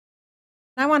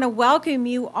I want to welcome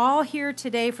you all here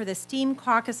today for the STEAM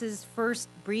Caucus's first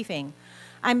briefing.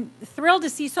 I'm thrilled to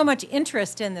see so much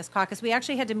interest in this caucus. We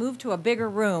actually had to move to a bigger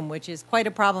room, which is quite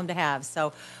a problem to have.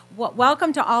 So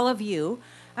welcome to all of you.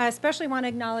 I especially want to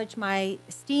acknowledge my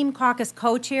STEAM Caucus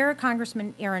co-chair,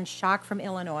 Congressman Aaron Schock from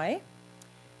Illinois.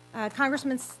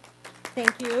 Congressman,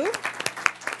 thank you.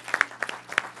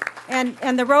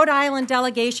 And the Rhode Island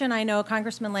delegation, I know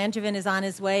Congressman Langevin is on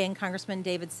his way, and Congressman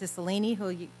David Cicilline,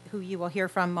 who you will hear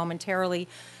from momentarily.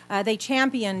 They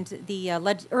championed the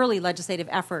early legislative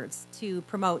efforts to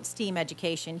promote STEAM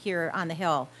education here on the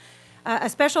Hill. A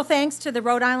special thanks to the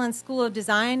Rhode Island School of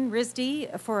Design,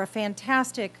 RISD, for a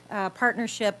fantastic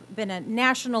partnership, been a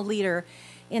national leader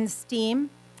in STEAM.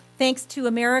 Thanks to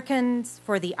Americans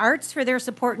for the Arts for their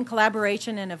support and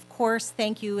collaboration, and of course,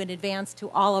 thank you in advance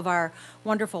to all of our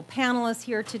wonderful panelists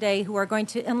here today who are going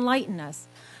to enlighten us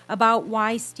about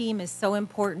why STEAM is so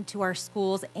important to our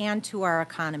schools and to our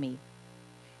economy.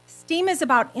 STEAM is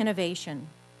about innovation.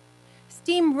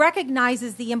 STEAM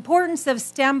recognizes the importance of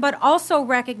STEM, but also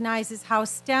recognizes how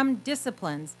STEM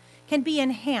disciplines can be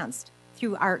enhanced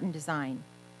through art and design.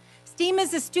 STEAM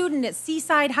is a student at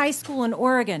Seaside High School in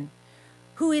Oregon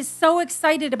who is so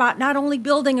excited about not only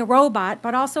building a robot,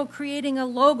 but also creating a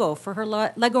logo for her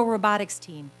Lego robotics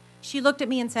team. She looked at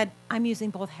me and said, "I'm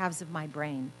using both halves of my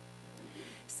brain."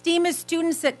 STEAM is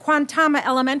students at Quantama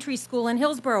Elementary School in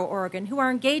Hillsboro, Oregon, who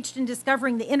are engaged in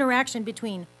discovering the interaction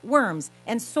between worms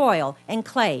and soil and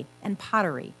clay and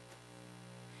pottery.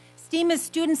 STEAM is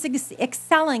students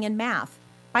excelling in math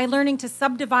by learning to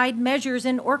subdivide measures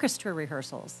in orchestra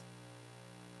rehearsals.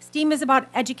 STEAM is about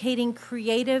educating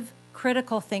creative,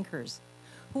 critical thinkers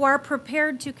who are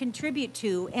prepared to contribute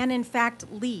to and, in fact,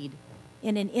 lead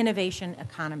in an innovation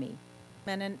economy.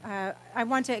 And I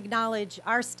want to acknowledge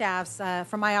our staffs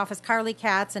from my office, Carly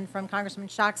Katz, and from Congressman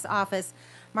Schock's office,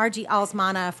 Margie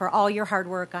Alsmana, for all your hard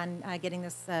work on getting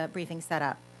this briefing set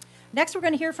up. Next, we're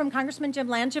going to hear from Congressman Jim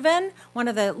Langevin, one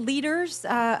of the leaders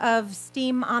of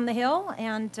STEAM on the Hill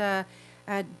and a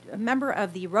member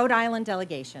of the Rhode Island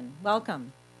delegation.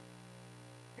 Welcome.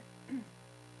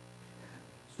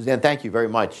 Suzanne, thank you very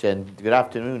much, and good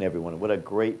afternoon, everyone. What a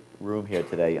great room here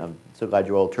today. I'm so glad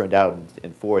you all turned out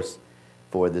in force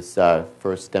for this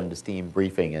first STEM to STEAM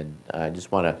briefing, and I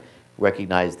just want to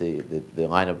recognize the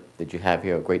lineup that you have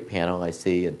here, a great panel I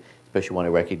see, and especially want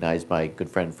to recognize my good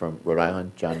friend from Rhode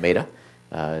Island, John Maeda,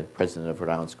 president of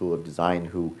Rhode Island School of Design,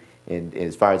 who,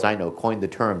 as far as I know, coined the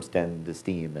term STEM to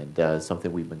STEAM, and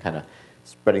something we've been kind of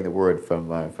spreading the word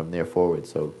from there forward.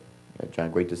 So,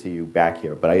 John, great to see you back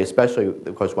here. But I especially,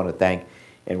 of course, want to thank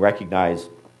and recognize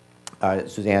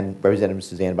Representative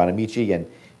Suzanne Bonamici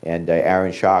and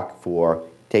Aaron Schock for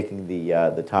taking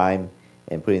the time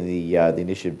and putting the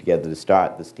initiative together to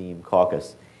start the STEAM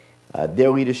Caucus. Their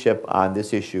leadership on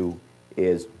this issue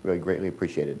is really greatly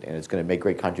appreciated, and it's going to make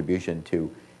great contribution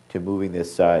to moving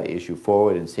this issue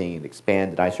forward and seeing it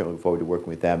expand, and I certainly look forward to working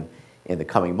with them in the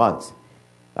coming months.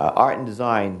 Art and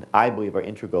design, I believe, are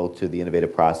integral to the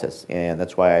innovative process, and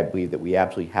that's why I believe that we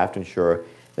absolutely have to ensure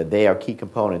that they are key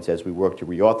components as we work to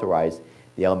reauthorize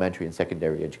the Elementary and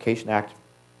Secondary Education Act,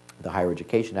 the Higher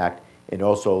Education Act, and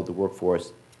also the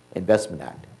Workforce Investment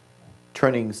Act.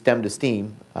 Turning STEM to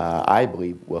STEAM, I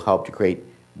believe, will help to create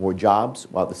more jobs,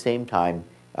 while at the same time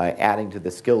adding to the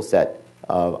skill set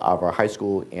of our high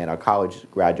school and our college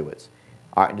graduates.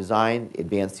 Art and design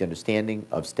advance the understanding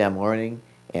of STEM learning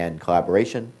and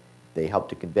collaboration. They help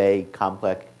to convey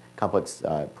complex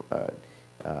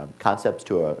concepts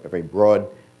to a very broad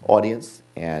audience,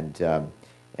 and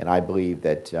I believe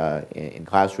that in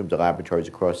classrooms and laboratories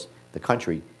across the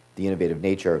country, the innovative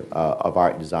nature of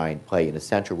art and design play an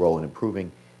essential role in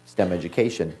improving STEM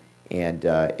education and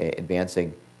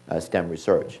advancing STEM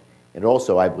research. And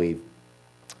also, I believe,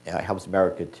 helps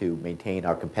America to maintain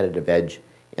our competitive edge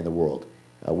in the world.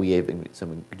 We have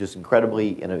some just incredibly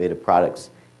innovative products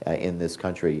in this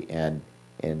country, and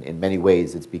in many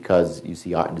ways it's because you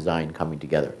see art and design coming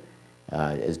together.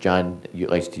 As John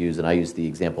likes to use, and I use the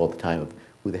example all the time of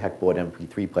who the heck bought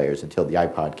MP3 players until the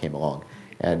iPod came along.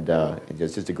 And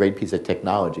it's just a great piece of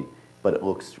technology, but it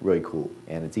looks really cool,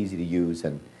 and it's easy to use,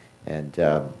 and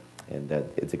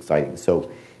it's exciting. So,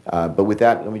 but with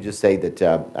that, let me just say that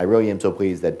I really am so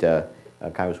pleased that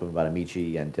Congresswoman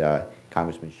Bonamici and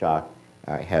Congressman Schock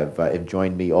have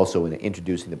joined me also in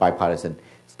introducing the bipartisan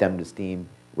STEM to STEAM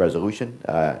resolution,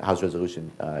 House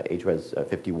Resolution HRES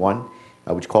 51,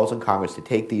 which calls on Congress to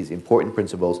take these important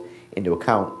principles into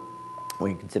account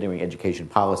when considering education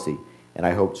policy. And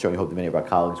I certainly hope that many of our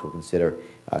colleagues will consider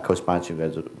co-sponsoring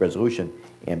the resolution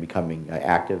and becoming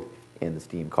active in the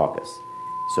STEAM Caucus.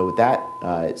 So with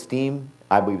that, STEAM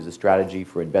I believe is a strategy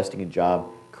for investing in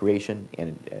job creation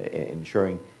and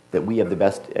ensuring that we have the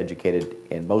best educated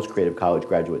and most creative college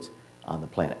graduates on the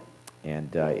planet.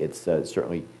 And it's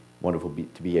certainly wonderful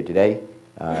to be here today,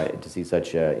 to see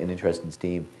such an interest in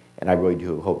STEAM, and I really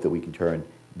do hope that we can turn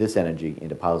this energy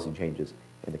into policy changes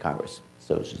in the Congress.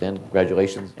 So, Suzanne,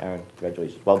 congratulations. Aaron,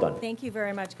 congratulations. Well done. Thank you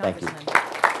very much, Thank you. Congressman.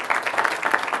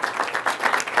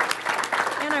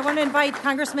 And I want to invite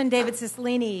Congressman David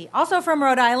Cicilline, also from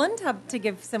Rhode Island, to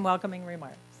give some welcoming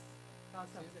remarks.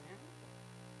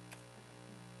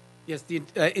 Yes, the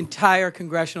entire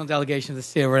congressional delegation of the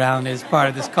state of Rhode Island is part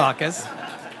of this caucus.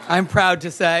 I'm proud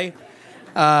to say.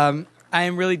 I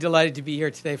am really delighted to be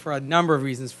here today for a number of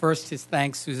reasons. First, to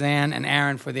thank Suzanne and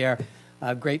Aaron for their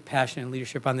great passion and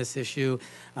leadership on this issue.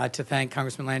 To thank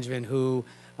Congressman Langevin, who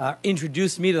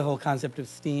introduced me to the whole concept of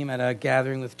STEAM at a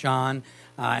gathering with John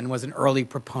and was an early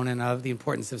proponent of the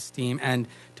importance of STEAM. And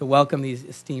to welcome these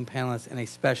esteemed panelists and a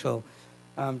special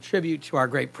tribute to our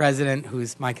great president, who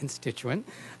is my constituent.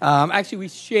 Actually, we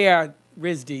share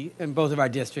RISD in both of our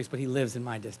districts, but he lives in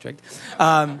my district.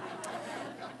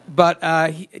 But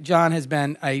John has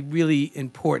been a really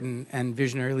important and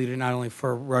visionary leader, not only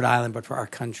for Rhode Island, but for our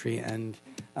country and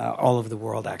all over the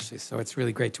world, actually. So it's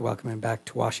really great to welcome him back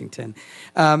to Washington.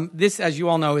 This, as you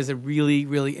all know, is a really,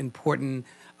 really important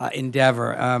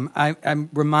endeavor. I'm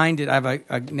reminded, I have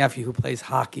a nephew who plays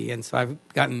hockey, and so I've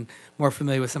gotten more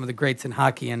familiar with some of the greats in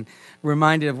hockey, and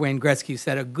reminded of Wayne Gretzky, who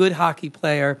said, a good hockey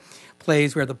player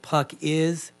plays where the puck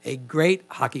is. A great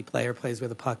hockey player plays where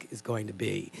the puck is going to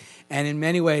be. And in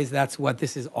many ways, that's what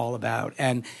this is all about.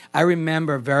 And I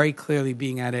remember very clearly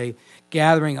being at a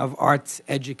gathering of arts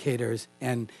educators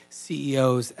and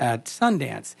CEOs at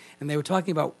Sundance, and they were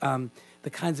talking about the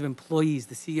kinds of employees,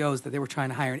 the CEOs that they were trying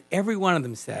to hire, and every one of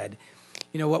them said,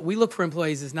 you know, what we look for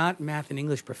employees is not math and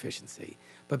English proficiency,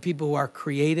 but people who are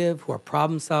creative, who are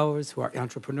problem solvers, who are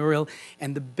entrepreneurial,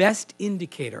 and the best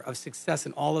indicator of success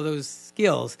in all of those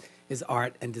skills is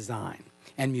art and design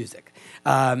and music.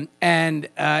 And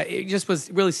it just was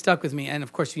really stuck with me, and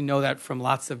of course you know that from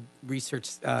lots of research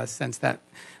since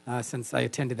I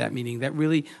attended that meeting, that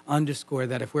really underscored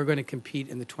that if we're going to compete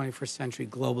in the 21st century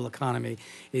global economy,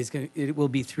 it will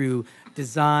be through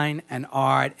design and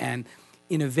art and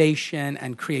innovation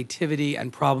and creativity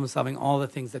and problem solving, all the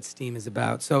things that STEAM is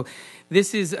about. So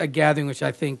this is a gathering which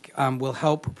I think will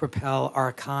help propel our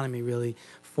economy really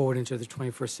forward into the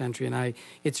 21st century. And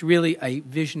it's really a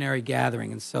visionary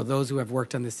gathering. And so those who have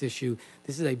worked on this issue,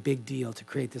 this is a big deal to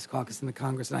create this caucus in the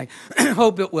Congress. And I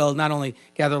hope it will not only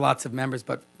gather lots of members,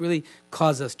 but really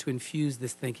cause us to infuse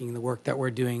this thinking in the work that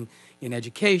we're doing in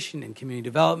education and community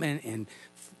development and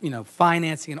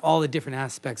financing and all the different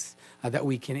aspects that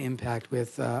we can impact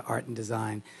with art and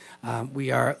design.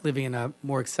 We are living in a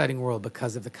more exciting world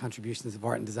because of the contributions of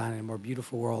art and design, and a more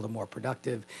beautiful world, a more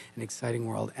productive and exciting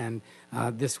world. And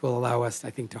this will allow us, I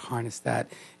think, to harness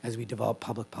that as we develop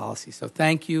public policy. So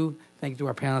thank you. Thank you to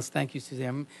our panelists. Thank you,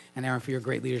 Suzanne and Aaron, for your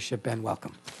great leadership, and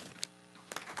welcome.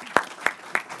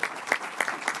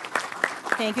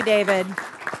 Thank you, David.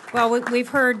 Well, we've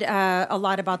heard a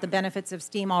lot about the benefits of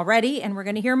STEAM already, and we're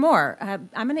going to hear more. I'm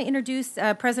going to introduce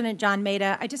President John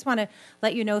Maeda. I just want to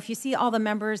let you know, if you see all the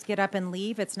members get up and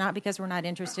leave, it's not because we're not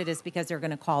interested, it's because they're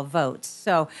going to call votes.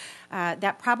 So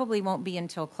that probably won't be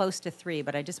until close to 3,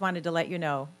 but I just wanted to let you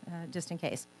know, just in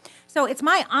case. So it's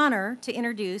my honor to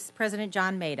introduce President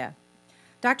John Maeda.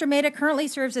 Dr. Maeda currently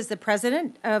serves as the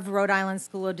president of Rhode Island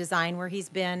School of Design, where he's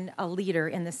been a leader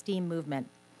in the STEAM movement.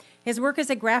 His work as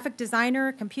a graphic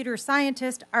designer, computer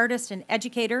scientist, artist, and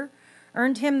educator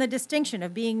earned him the distinction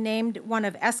of being named one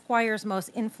of Esquire's most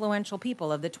influential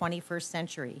people of the 21st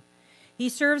century. He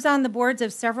serves on the boards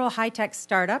of several high-tech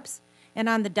startups and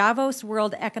on the Davos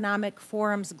World Economic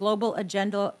Forum's Global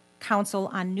Agenda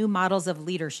Council on New Models of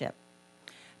Leadership.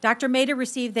 Dr. Maeda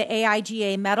received the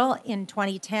AIGA Medal in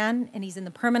 2010, and he's in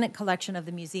the permanent collection of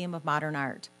the Museum of Modern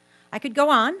Art. I could go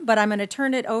on, but I'm going to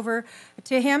turn it over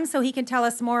to him so he can tell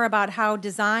us more about how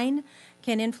design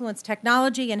can influence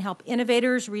technology and help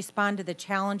innovators respond to the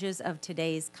challenges of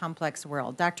today's complex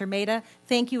world. Dr. Maeda,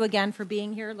 thank you again for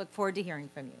being here. Look forward to hearing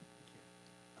from you.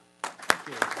 Thank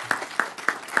you.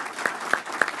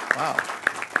 Wow.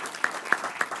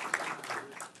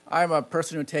 I'm a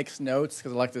person who takes notes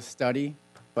because I like to study,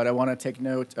 but I want to take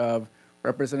note of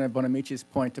Representative Bonamici's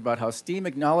point about how STEAM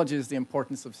acknowledges the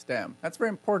importance of STEM. That's very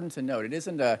important to note. It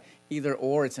isn't a either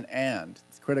or, it's an and.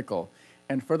 It's critical.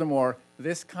 And furthermore,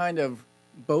 this kind of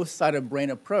both-sided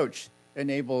brain approach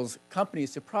enables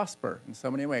companies to prosper in so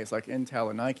many ways, like Intel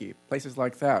and Nike, places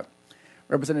like that.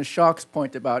 Representative Schock's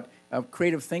point about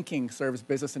creative thinking serves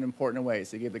business in important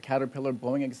ways. He gave the Caterpillar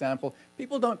Boeing example.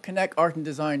 People don't connect art and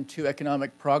design to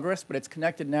economic progress, but it's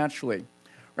connected naturally.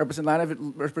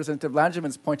 Representative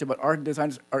Langevin's point about art and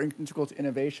design are integral to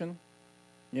innovation.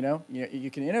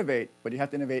 You can innovate, but you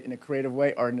have to innovate in a creative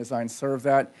way. Art and design serve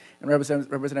that. And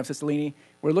Representative Cicilline,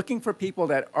 we're looking for people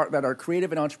that are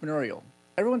creative and entrepreneurial.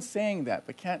 Everyone's saying that,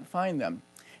 but can't find them.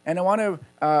 And I want to,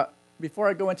 before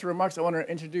I go into remarks, I want to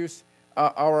introduce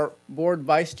our board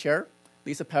vice chair,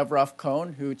 Lisa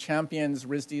Pavroff-Cohn, who champions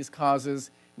RISD's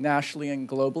causes nationally and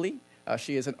globally.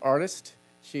 She is an artist.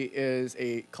 She is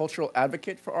a cultural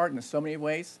advocate for art in so many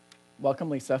ways. Welcome,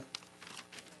 Lisa.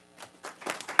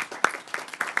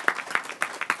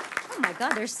 Oh my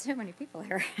God, there's so many people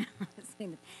here.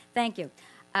 Thank you.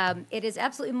 It is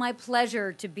absolutely my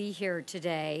pleasure to be here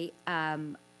today.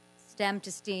 STEM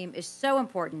to STEAM is so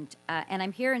important, and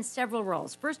I'm here in several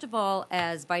roles. First of all,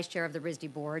 as vice chair of the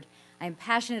RISD board, I'm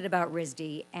passionate about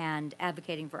RISD and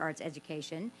advocating for arts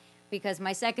education, because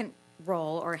my second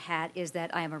role or hat is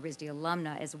that I am a RISD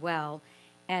alumna as well.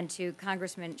 And to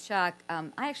Congressman Schock,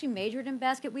 I actually majored in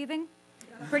basket weaving,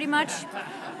 pretty much.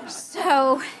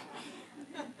 So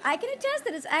I can attest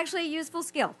that it's actually a useful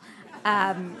skill.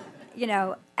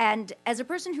 And as a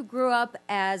person who grew up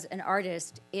as an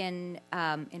artist in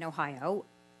Ohio,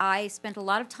 I spent a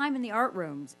lot of time in the art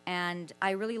rooms, and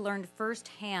I really learned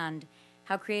firsthand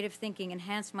how creative thinking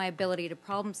enhanced my ability to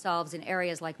problem solve in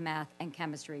areas like math and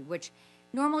chemistry, which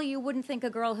normally you wouldn't think a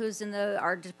girl who's in the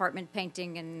art department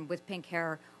painting and with pink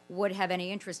hair would have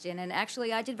any interest in. And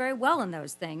actually, I did very well in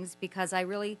those things because I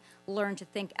really learned to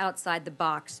think outside the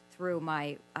box through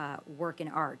my work in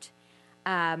art.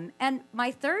 And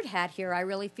my third hat here, I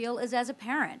really feel, is as a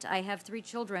parent. I have 3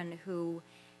 children who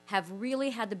have really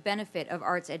had the benefit of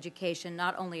arts education,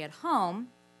 not only at home.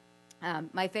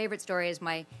 My favorite story is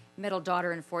my middle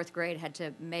daughter in 4th grade had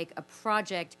to make a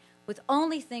project with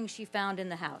only things she found in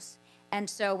the house. And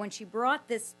so when she brought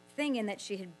this thing in that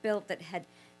she had built that had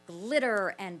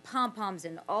glitter and pom-poms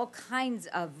and all kinds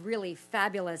of really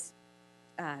fabulous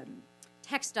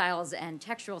textiles and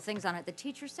textural things on it, the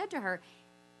teacher said to her,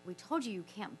 "We told you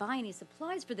can't buy any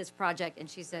supplies for this project." And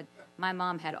she said, "My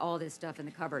mom had all this stuff in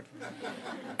the cupboard."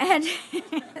 And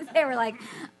they were like,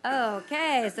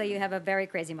 "Okay, so you have a very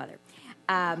crazy mother."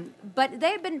 But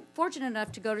they've been fortunate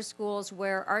enough to go to schools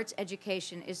where arts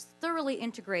education is thoroughly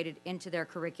integrated into their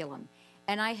curriculum.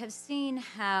 And I have seen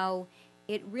how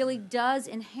it really does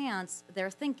enhance their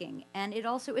thinking. And it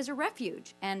also is a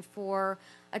refuge. And for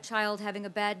a child having a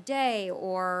bad day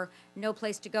or no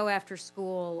place to go after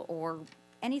school or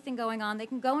anything going on, they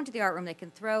can go into the art room, they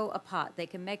can throw a pot, they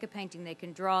can make a painting, they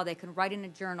can draw, they can write in a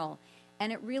journal.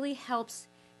 And it really helps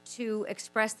to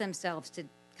express themselves, to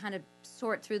kind of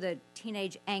sort through the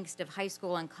teenage angst of high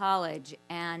school and college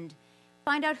and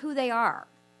find out who they are.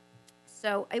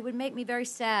 So it would make me very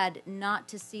sad not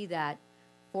to see that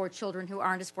for children who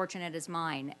aren't as fortunate as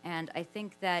mine. And I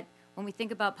think that when we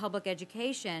think about public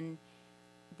education,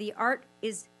 the art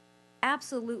is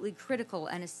absolutely critical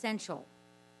and essential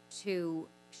to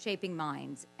shaping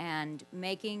minds and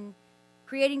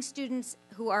creating students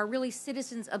who are really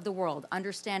citizens of the world,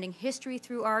 understanding history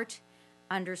through art,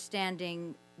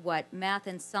 understanding what math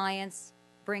and science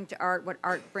bring to art, what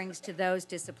art brings to those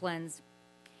disciplines,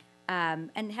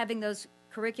 and having those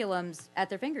curriculums at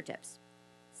their fingertips.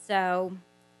 So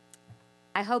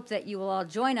I hope that you will all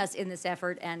join us in this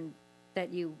effort and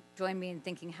that you join me in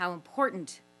thinking how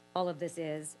important all of this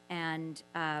is and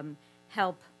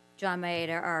help John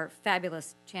Maeda, our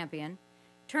fabulous champion,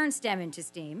 turn STEM into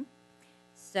STEAM.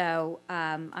 So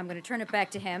I'm going to turn it back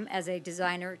to him as a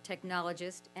designer,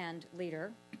 technologist, and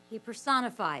leader. He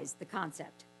personifies the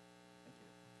concept.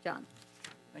 John.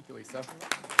 Thank you, Lisa.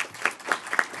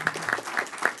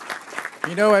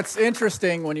 You know, it's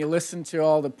interesting when you listen to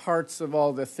all the parts of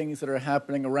all the things that are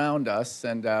happening around us.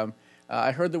 And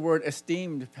I heard the word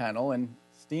esteemed panel and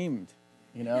steamed,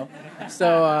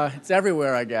 So it's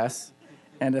everywhere, I guess.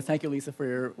 And thank you, Lisa, for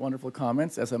your wonderful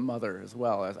comments as a mother as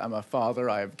well. As I'm a father,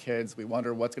 I have kids. We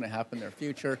wonder what's going to happen in their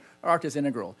future. Art is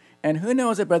integral. And who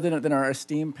knows it better than our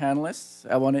esteemed panelists?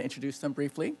 I want to introduce them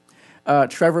briefly.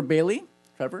 Trevor Bailey.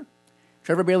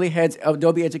 Trevor Bailey heads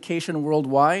Adobe Education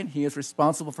worldwide. He is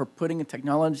responsible for putting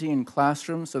technology in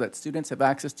classrooms so that students have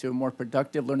access to a more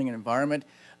productive learning environment.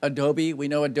 Adobe, we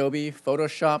know Adobe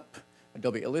Photoshop,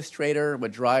 Adobe Illustrator,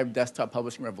 would drive desktop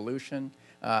publishing revolution.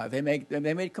 They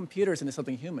made computers into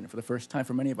something human for the first time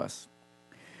for many of us.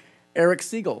 Eric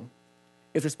Siegel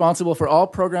is responsible for all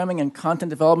programming and content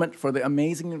development for the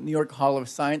amazing New York Hall of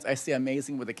Science. I say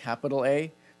amazing with a capital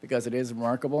A because it is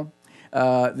remarkable.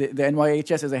 The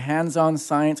NYHS is a hands-on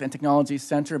science and technology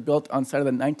center built on site of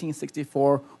the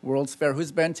 1964 World's Fair.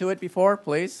 Who's been to it before,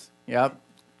 please? Yeah.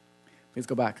 Please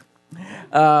go back. We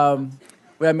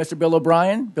have Mr. Bill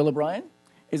O'Brien. Bill O'Brien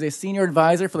is a senior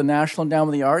advisor for the National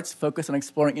Endowment of the Arts, focused on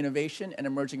exploring innovation and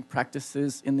emerging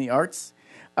practices in the arts.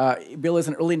 Bill is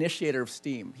an early initiator of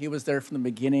STEAM. He was there from the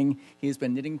beginning. He's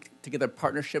been knitting together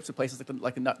partnerships with places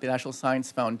like the National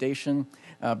Science Foundation.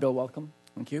 Bill, welcome.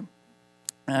 Thank you.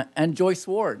 And Joyce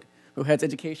Ward, who heads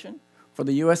education for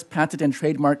the U.S. Patent and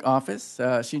Trademark Office.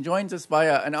 She joins us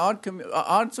via an odd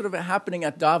sort of happening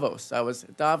at Davos. I was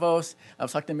at Davos. I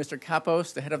was talking to Mr.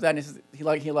 Kapos, the head of that, and he says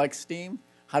he likes STEAM,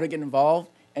 how to get involved,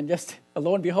 and just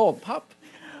lo and behold, pop.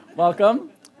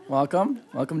 Welcome,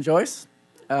 Joyce.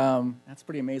 That's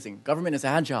pretty amazing. Government is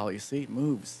agile, you see, it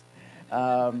moves.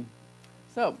 First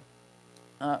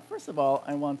of all,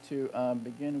 I want to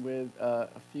begin with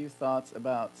a few thoughts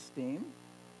about STEAM.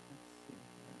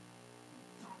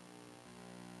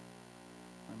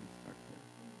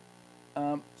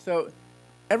 So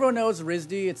everyone knows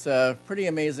RISD. It's a pretty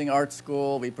amazing art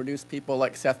school. We produce people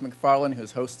like Seth MacFarlane,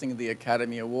 who's hosting the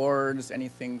Academy Awards,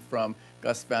 anything from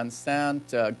Gus Van Sant,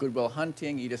 Good Will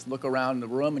Hunting. You just look around the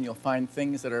room and you'll find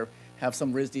things that have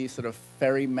some RISD sort of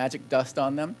fairy magic dust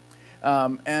on them.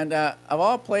 Of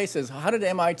all places, how did an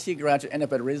MIT graduate end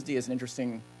up at RISD is an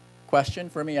interesting question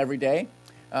for me every day.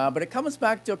 But it comes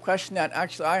back to a question that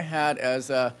actually I had as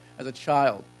a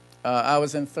child. I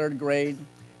was in third grade.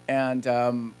 And,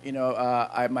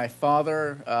 my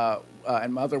father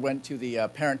and mother went to the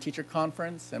parent-teacher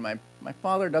conference, and my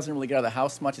father doesn't really get out of the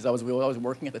house much. He's always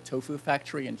working at the tofu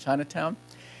factory in Chinatown.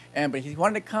 But he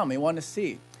wanted to come. He wanted to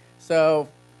see. So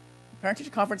the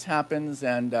parent-teacher conference happens,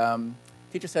 and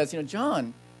teacher says,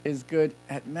 John is good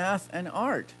at math and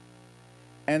art.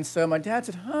 And so my dad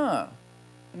said, huh.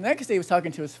 And the next day he was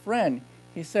talking to his friend.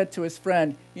 He said to his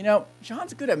friend,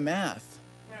 John's good at math.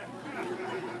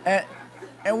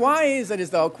 And why is that is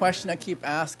the question I keep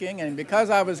asking. And because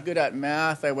I was good at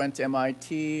math, I went to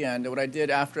MIT. And what I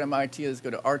did after MIT is go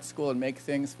to art school and make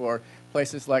things for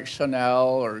places like Chanel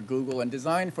or Google and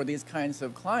design for these kinds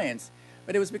of clients.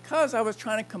 But it was because I was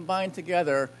trying to combine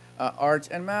together art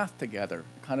and math together,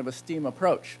 kind of a STEAM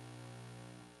approach.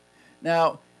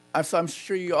 Now, I'm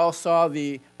sure you all saw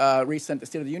the recent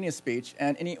State of the Union speech.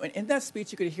 And in that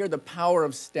speech, you could hear the power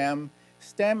of STEM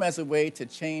as a way to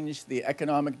change the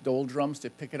economic doldrums, to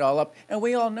pick it all up. And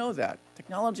we all know that.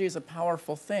 Technology is a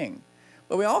powerful thing.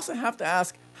 But we also have to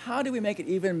ask, how do we make it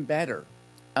even better?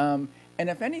 And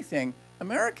if anything,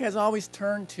 America has always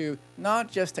turned to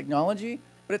not just technology,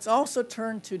 but it's also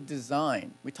turned to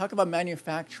design. We talk about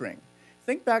manufacturing.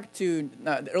 Think back to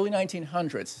the early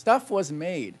 1900s. Stuff was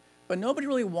made, but nobody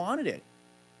really wanted it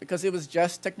because it was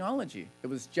just technology. It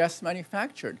was just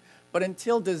manufactured. But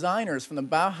until designers from the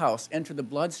Bauhaus entered the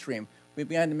bloodstream, we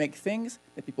began to make things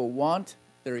that people want,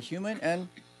 that are human, and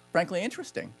frankly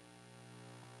interesting.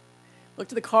 Look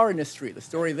to the car industry, the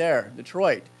story there,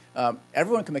 Detroit.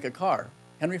 Everyone can make a car.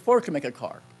 Henry Ford could make a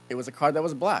car. It was a car that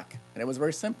was black, and it was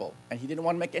very simple. And he didn't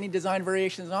want to make any design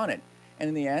variations on it. And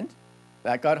in the end,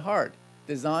 that got hard.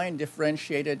 Design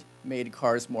differentiated, made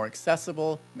cars more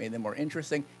accessible, made them more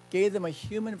interesting, gave them a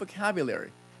human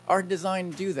vocabulary. Art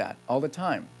design do that all the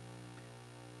time.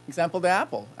 Example, the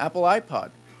Apple iPod,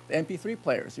 the MP3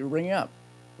 players you were bringing up.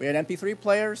 We had MP3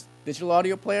 players, digital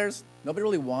audio players. Nobody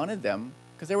really wanted them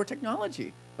because they were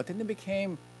technology. But then they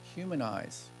became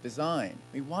humanized, design.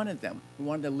 We wanted them. We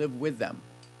wanted to live with them.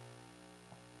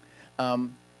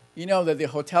 That the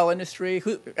hotel industry,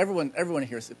 everyone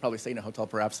here is probably staying in a hotel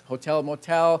perhaps, hotel,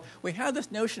 motel. We have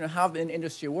this notion of how the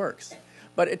industry works.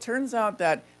 But it turns out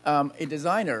that a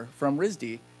designer from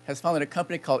RISD has founded a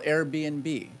company called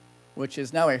Airbnb, which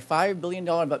is now a $5 billion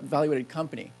valuated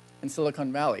company in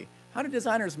Silicon Valley. How do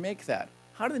designers make that?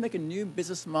 How do they make a new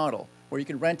business model where you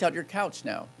can rent out your couch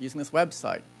now using this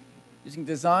website? Using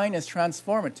design as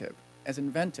transformative, as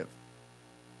inventive.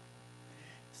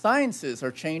 Sciences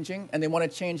are changing, and they want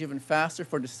to change even faster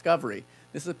for discovery.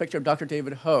 This is a picture of Dr.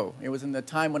 David Ho. It was in the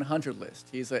Time 100 list.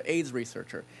 He's an AIDS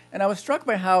researcher. And I was struck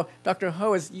by how Dr.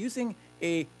 Ho is using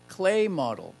a clay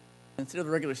model. Instead of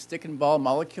the regular stick and ball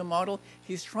molecule model,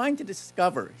 he's trying to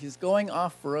discover. He's going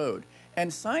off-road.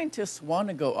 And scientists want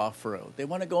to go off-road. They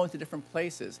want to go into different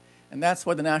places. And that's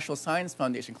why the National Science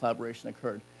Foundation collaboration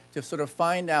occurred, to sort of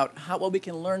find out what we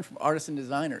can learn from artists and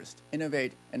designers to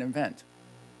innovate and invent.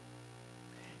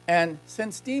 And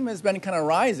since STEAM has been kind of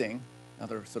rising,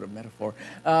 another sort of metaphor,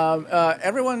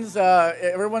 everyone's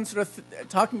sort of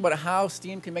talking about how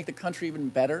STEAM can make the country even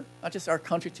better, not just our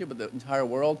country too, but the entire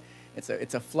world.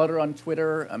 It's a flutter on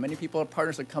Twitter. Many people,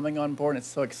 partners are coming on board, and it's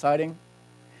so exciting.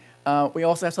 We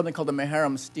also have something called the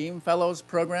Meharem STEAM Fellows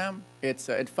Program.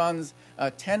 It funds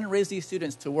 10 RISD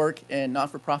students to work in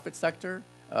not-for-profit sector,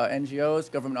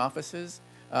 NGOs, government offices.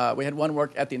 We had one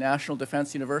work at the National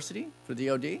Defense University for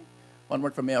DoD, one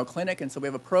work for Mayo Clinic, and so we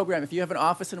have a program. If you have an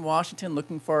office in Washington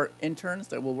looking for interns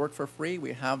that will work for free,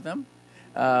 we have them.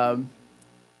 I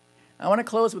want to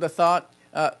close with a thought.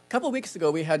 A couple of weeks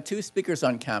ago, we had 2 speakers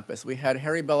on campus. We had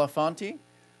Harry Belafonte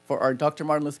for our Dr.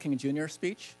 Martin Luther King Jr.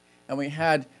 speech, and we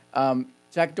had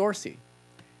Jack Dorsey.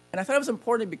 And I thought it was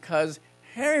important because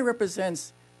Harry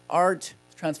represents art,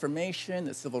 transformation,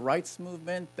 the civil rights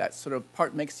movement, that sort of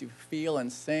part makes you feel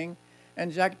and sing.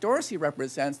 And Jack Dorsey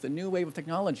represents the new wave of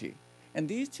technology. And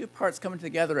these 2 parts coming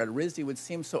together at RISD would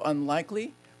seem so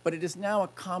unlikely, but it is now a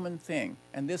common thing.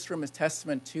 And this room is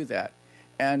testament to that.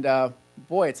 And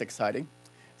boy, it's exciting.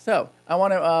 So I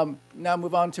want to now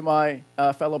move on to my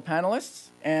fellow panelists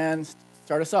and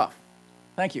start us off.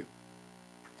 Thank you.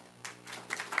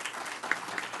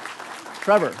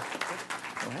 Trevor.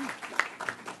 Go ahead.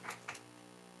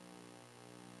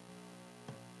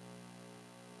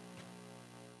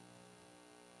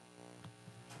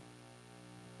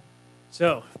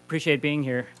 So, appreciate being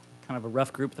here. Kind of a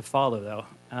rough group to follow, though.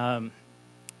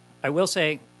 I will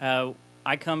say I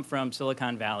come from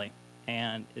Silicon Valley,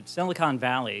 and at Silicon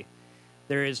Valley,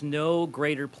 there is no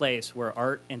greater place where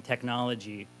art and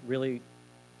technology really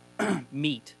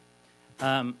meet.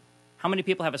 How many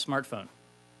people have a smartphone?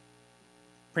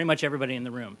 Pretty much everybody in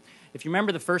the room. If you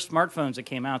remember the first smartphones that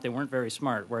came out, they weren't very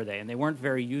smart, were they? And they weren't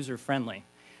very user-friendly.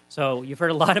 So you've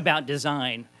heard a lot about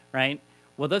design, right?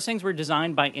 Well, those things were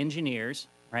designed by engineers,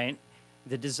 right?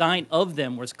 The design of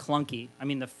them was clunky. I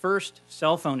mean, the first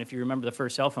cell phone, if you remember the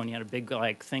first cell phone, you had a big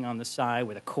thing on the side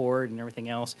with a cord and everything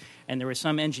else. And there was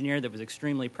some engineer that was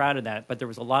extremely proud of that, but there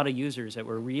was a lot of users that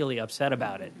were really upset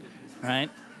about it, right?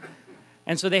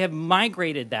 And so they have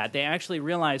migrated that. They actually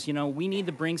realized, we need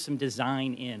to bring some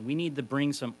design in. We need to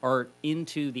bring some art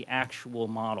into the actual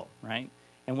model, right?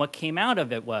 And what came out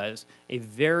of it was a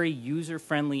very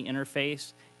user-friendly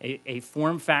interface, a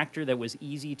form factor that was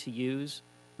easy to use,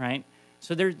 right?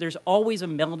 So there's always a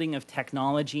melding of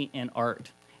technology and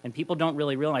art, and people don't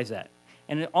really realize that.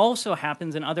 And it also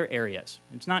happens in other areas.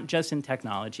 It's not just in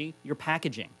technology. Your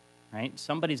packaging, right?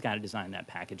 Somebody's got to design that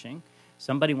packaging.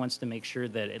 Somebody wants to make sure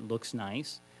that it looks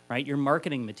nice, right? Your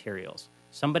marketing materials.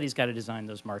 Somebody's got to design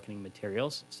those marketing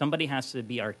materials. Somebody has to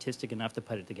be artistic enough to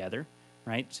put it together,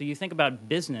 right? So you think about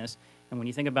business, and when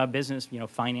you think about business,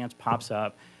 finance pops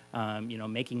up,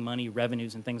 making money,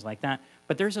 revenues, and things like that.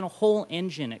 But there's a whole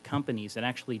engine at companies that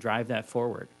actually drive that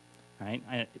forward,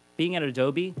 right? Being at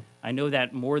Adobe, I know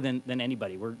that more than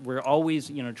anybody. We're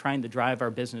always, trying to drive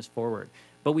our business forward.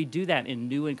 But we do that in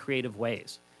new and creative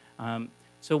ways.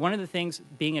 So one of the things,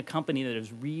 being a company that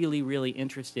is really, really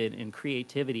interested in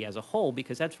creativity as a whole,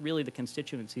 because that's really the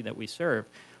constituency that we serve,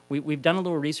 we've done a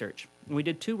little research. And we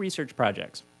did 2 research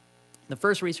projects. The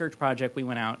first research project, we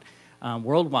went out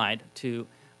worldwide to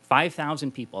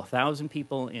 5,000 people, 1,000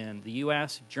 people in the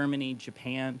U.S., Germany,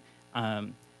 Japan,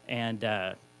 U.S.,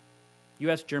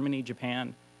 Germany,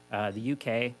 Japan, the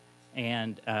U.K.,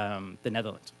 and the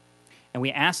Netherlands. And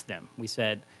we asked them, we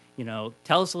said,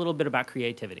 tell us a little bit about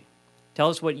creativity. Tell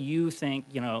us what you think,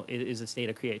 is the state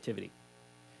of creativity.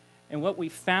 And what we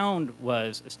found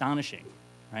was astonishing,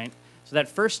 right? So that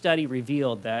first study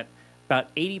revealed that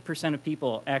about 80% of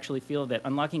people actually feel that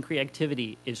unlocking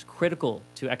creativity is critical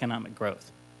to economic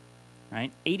growth,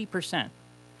 right? 80%.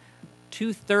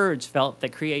 2/3 felt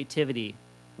that creativity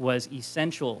was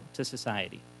essential to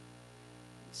society.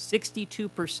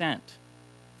 62%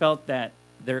 felt that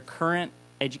their current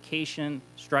education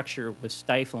structure was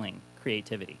stifling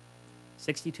creativity.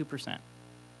 62%,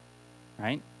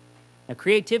 right? Now,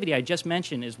 creativity, I just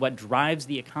mentioned, is what drives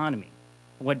the economy,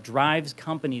 what drives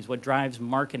companies, what drives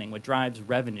marketing, what drives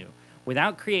revenue.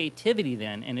 Without creativity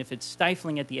then, and if it's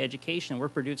stifling at the education, we're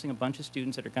producing a bunch of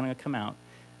students that are going to come out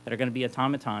that are going to be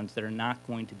automatons that are not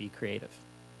going to be creative,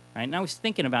 right? And I was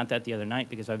thinking about that the other night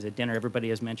because I was at dinner. Everybody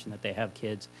has mentioned that they have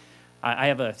kids. I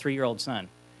have a 3-year-old son,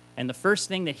 and the first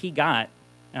thing that he got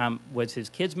was his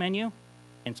kids' menu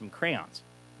and some crayons.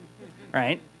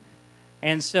 Right?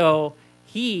 And so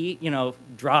he,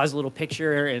 draws a little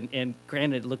picture, and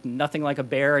granted, it looked nothing like a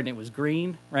bear, and it was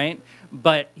green, right?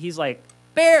 But he's like,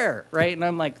 bear, right? And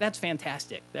I'm like, that's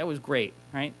fantastic. That was great,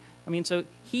 right? I mean, so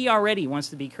he already wants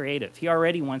to be creative. He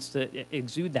already wants to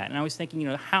exude that. And I was thinking,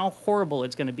 how horrible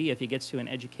it's going to be if he gets to an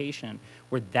education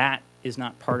where that is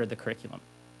not part of the curriculum,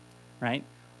 right?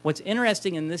 What's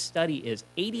interesting in this study is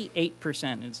 88%,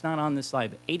 and it's not on this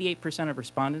slide, but 88% of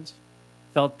respondents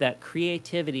felt that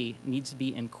creativity needs to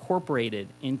be incorporated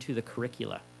into the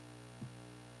curricula.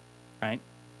 right?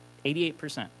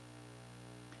 88%.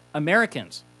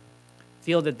 Americans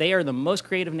feel that they are the most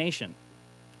creative nation,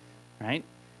 right?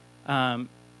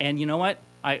 And you know what?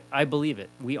 I believe it.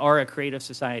 We are a creative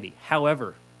society.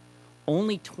 However,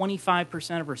 only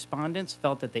 25% of respondents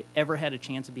felt that they ever had a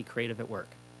chance to be creative at work,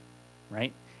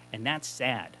 right? And that's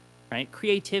sad, right?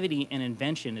 Creativity and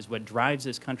invention is what drives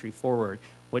this country forward,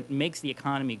 what makes the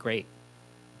economy great.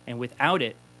 And without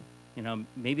it, you know,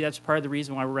 maybe that's part of the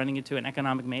reason why we're running into an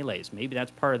economic malaise. Maybe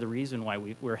that's part of the reason why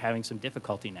we're having some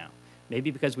difficulty now.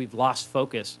 Maybe because we've lost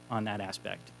focus on that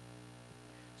aspect.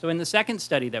 So in the second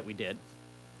study that we did,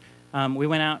 we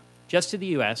went out just to the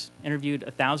U.S., interviewed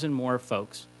 1,000 more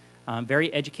folks,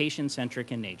 very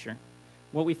education-centric in nature.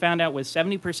 What we found out was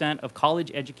 70% of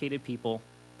college-educated people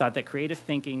thought that creative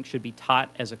thinking should be taught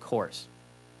as a course,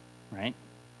 right?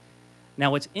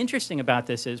 Now, what's interesting about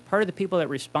this is part of the people that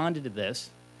responded to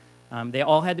this, they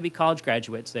all had to be college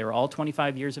graduates. They were all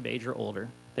 25 years of age or older.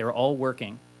 They were all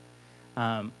working.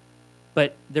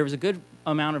 But there was a good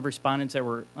amount of respondents that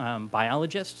were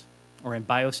biologists or in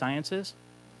biosciences.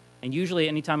 And usually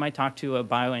anytime I talk to a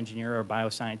bioengineer or a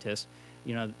bioscientist,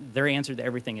 you know, their answer to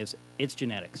everything is, it's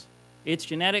genetics. It's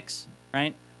genetics,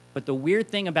 right? But the weird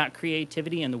thing about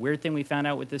creativity and the weird thing we found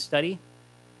out with this study,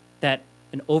 that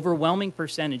an overwhelming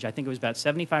percentage, I think it was about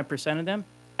 75% of them,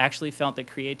 actually felt that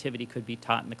creativity could be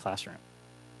taught in the classroom,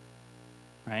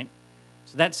 right?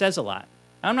 So that says a lot.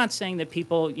 I'm not saying that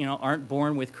people, you know, aren't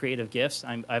born with creative gifts.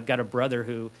 I've got a brother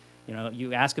who, you know,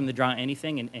 you ask him to draw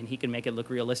anything and he can make it look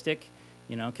realistic.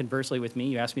 You know, conversely with me,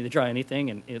 you ask me to draw anything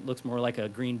and it looks more like a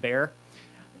green bear.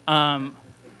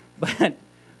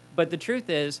 But the truth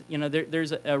is, you know,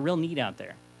 there's a real need out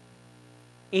there.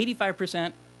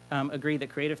 85% agree that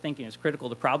creative thinking is critical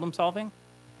to problem solving.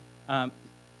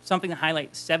 Something to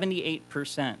highlight,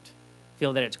 78%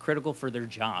 feel that it's critical for their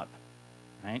job,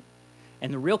 right?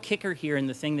 And the real kicker here, and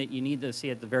the thing that you need to see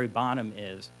at the very bottom,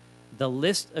 is the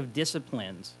list of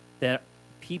disciplines that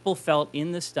people felt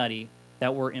in the study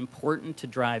that were important to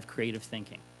drive creative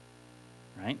thinking,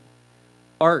 right?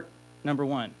 Art, number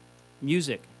one.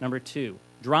 Music, number two.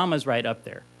 Drama's right up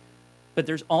there. But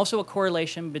there's also a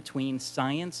correlation between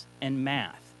science and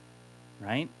math,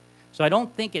 right? So I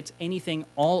don't think it's anything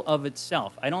all of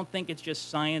itself. I don't think it's just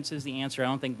science is the answer. I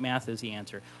don't think math is the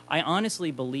answer. I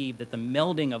honestly believe that the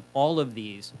melding of all of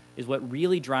these is what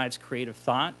really drives creative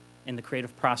thought and the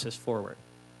creative process forward,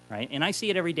 right? And I see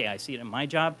it every day. I see it in my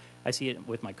job. I see it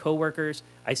with my coworkers.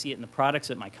 I see it in the products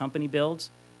that my company builds,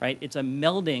 right? It's a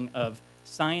melding of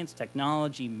science,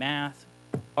 technology, math,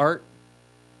 art,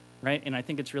 right? And I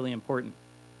think it's really important.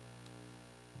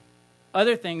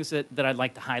 Other things that I'd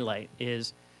like to highlight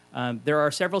is there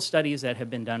are several studies that have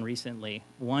been done recently.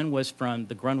 One was from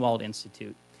the Grunwald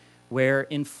Institute, where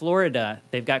in Florida,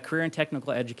 they've got career and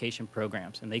technical education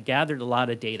programs, and they gathered a lot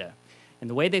of data. And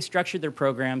the way they structured their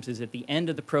programs is at the end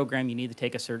of the program, you need to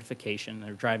take a certification.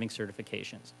 They're driving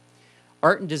certifications.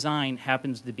 Art and design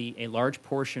happens to be a large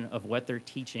portion of what they're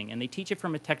teaching, and they teach it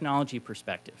from a technology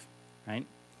perspective, right?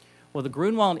 Well, the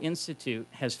Grunwald Institute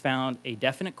has found a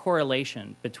definite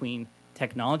correlation between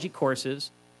technology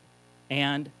courses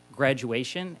and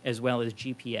graduation, as well as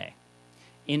GPA.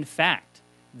 In fact,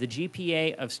 the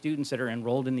GPA of students that are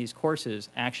enrolled in these courses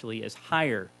actually is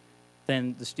higher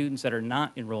than the students that are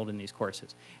not enrolled in these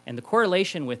courses. And the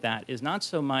correlation with that is not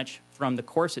so much from the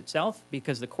course itself,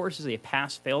 because the course is a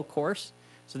pass-fail course,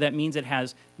 so that means it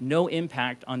has no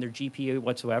impact on their GPA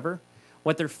whatsoever.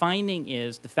 What they're finding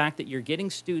is the fact that you're getting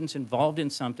students involved in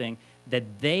something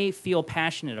that they feel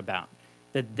passionate about,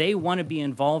 that they want to be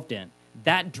involved in.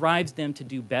 That drives them to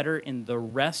do better in the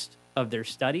rest of their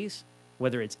studies,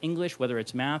 whether it's English, whether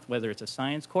it's math, whether it's a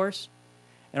science course.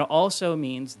 It also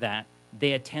means that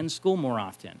they attend school more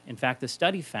often. In fact, the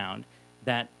study found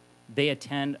that they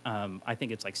attend, I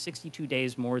think it's like 62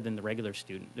 days more than the regular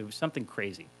student. It was something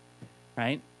crazy,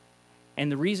 right?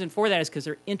 And the reason for that is because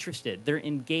they're interested, they're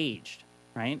engaged,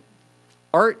 right?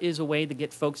 Art is a way to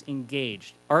get folks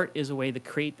engaged. Art is a way to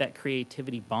create that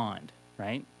creativity bond,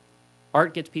 right?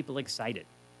 Art gets people excited,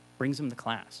 brings them to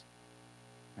class,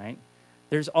 right?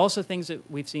 There's also things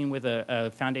that we've seen with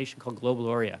a foundation called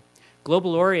Globaloria.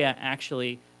 Globaloria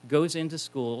actually goes into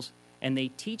schools and they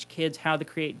teach kids how to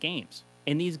create games.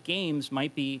 And these games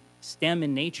might be STEM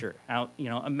in nature,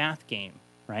 a math game,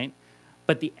 right?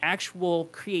 But the actual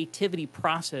creativity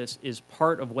process is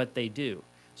part of what they do.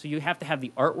 So you have to have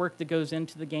the artwork that goes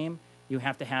into the game. You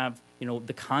have to have,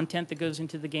 the content that goes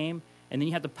into the game. And then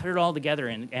you have to put it all together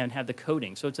and have the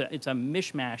coding. So it's a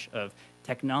mishmash of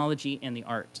technology and the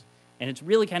arts. And it's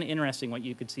really kind of interesting what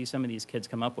you could see some of these kids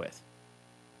come up with.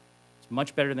 It's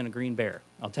much better than a green bear,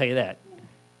 I'll tell you that.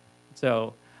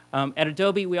 So At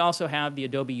Adobe, we also have the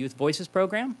Adobe Youth Voices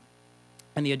program.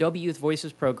 And the Adobe Youth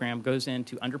Voices program goes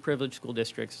into underprivileged school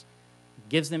districts,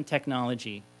 gives them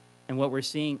technology, and what we're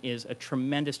seeing is a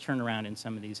tremendous turnaround in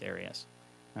some of these areas,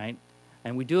 right?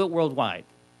 And we do it worldwide.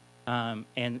 And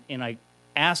I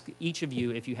ask each of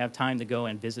you if you have time to go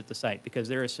and visit the site, because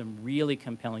there are some really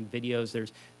compelling videos.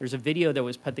 There's a video that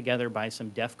was put together by some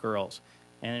deaf girls,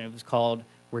 and it was called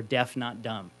 "We're Deaf, Not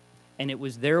Dumb." And it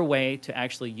was their way to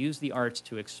actually use the arts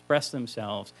to express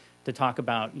themselves, to talk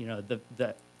about, you know,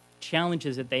 the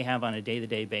challenges that they have on a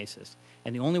day-to-day basis.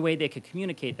 And the only way they could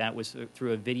communicate that was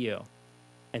through a video.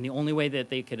 And the only way that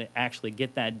they could actually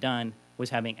get that done was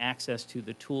having access to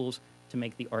the tools to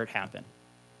make the art happen.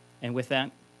 And with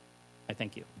that, I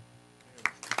thank you.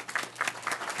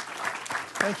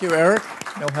 Thank you, Eric.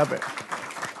 No habit.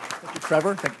 Thank you,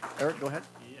 Trevor. Eric, go ahead.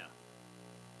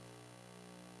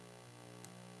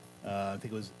 I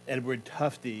think it was Edward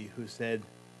Tufte who said,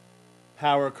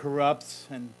 "Power corrupts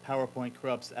and PowerPoint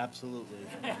corrupts absolutely."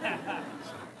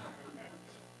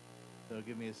 So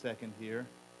give me a second here.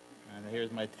 And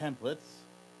here's my templates.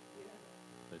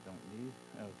 I don't need.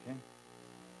 Okay.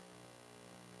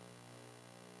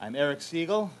 I'm Eric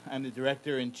Siegel. I'm the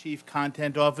Director and Chief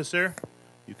Content Officer.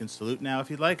 You can salute now if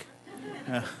you'd like.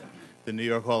 The New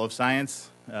York Hall of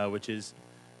Science, which is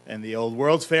in the old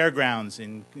World's Fairgrounds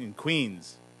in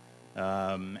Queens.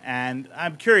 And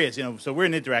I'm curious, you know, so we're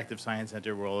an interactive science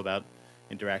center. We're all about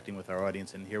interacting with our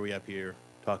audience, and here we up here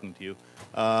talking to you.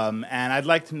 And I'd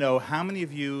like to know, how many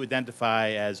of you identify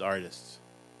as artists?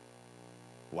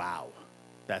 Wow,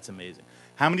 that's amazing.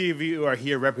 How many of you are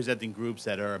here representing groups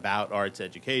that are about arts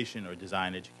education or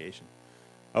design education?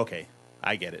 Okay,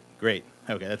 I get it. Great.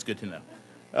 Okay, that's good to know.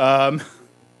 All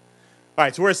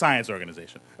right, so we're a science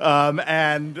organization.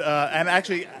 And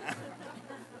actually...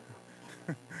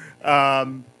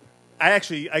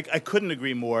 I couldn't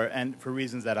agree more, and for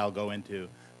reasons that I'll go into,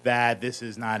 that this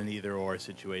is not an either-or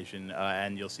situation,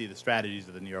 and you'll see the strategies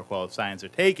that the New York Hall of Science are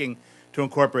taking to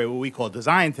incorporate what we call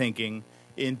design thinking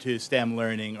into STEM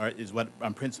learning, or is what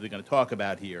I'm principally going to talk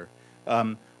about here.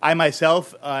 I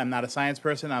myself, I'm not a science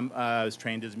person. I was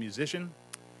trained as a musician,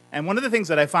 and one of the things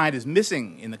that I find is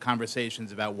missing in the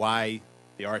conversations about why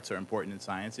the arts are important in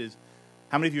science is,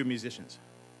 how many of you are musicians?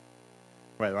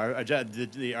 Right,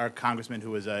 our congressman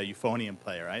who was a euphonium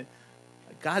player, right?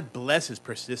 God bless his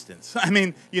persistence. I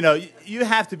mean, you know, you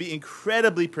have to be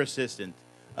incredibly persistent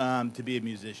to be a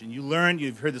musician.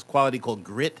 You've heard this quality called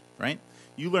grit, right?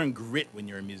 You learn grit when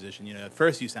you're a musician. You know, at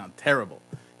first you sound terrible.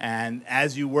 And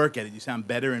as you work at it, you sound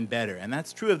better and better. And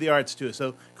that's true of the arts, too.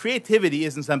 So creativity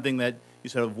isn't something that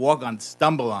you sort of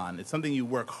stumble on. It's something you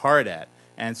work hard at.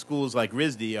 And schools like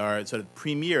RISD are sort of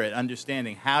premier at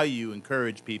understanding how you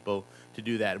encourage people to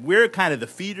do that. We're kind of the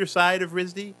feeder side of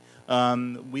RISD.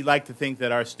 We like to think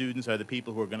that our students are the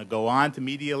people who are going to go on to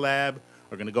Media Lab,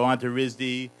 are going to go on to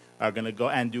RISD, are going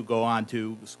to go on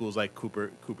to schools like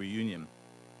Cooper Union.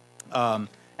 And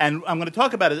I'm going to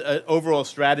talk about an overall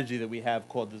strategy that we have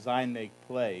called Design, Make,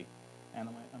 Play. And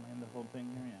am I in the whole thing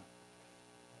here?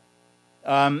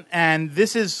 Yeah. And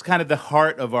this is kind of the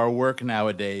heart of our work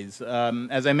nowadays.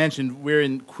 As I mentioned, we're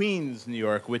in Queens, New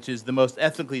York, which is the most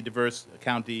ethnically diverse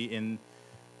county in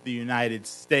the United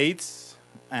States.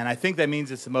 And I think that means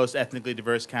it's the most ethnically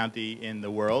diverse county in the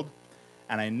world.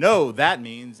 And I know that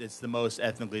means it's the most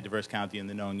ethnically diverse county in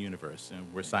the known universe.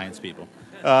 And we're science people.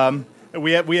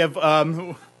 We have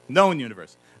known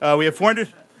universe. We have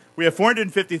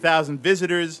 450,000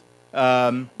 visitors.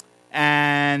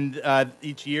 And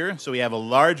each year, so we have a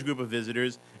large group of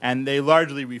visitors, and they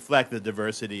largely reflect the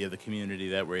diversity of the community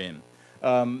that we're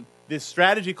in. This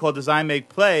strategy called Design, Make,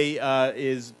 Play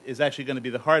is actually going to be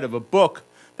the heart of a book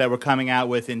that we're coming out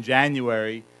with in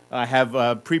January. I have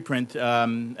a preprint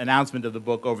announcement of the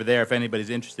book over there if anybody's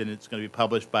interested. It's going to be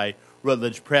published by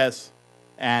Routledge Press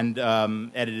and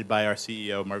edited by our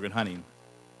CEO, Margaret Honey.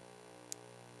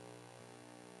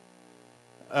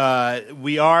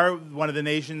 We are one of the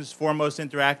nation's foremost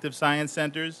interactive science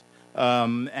centers,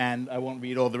 and I won't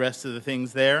read all the rest of the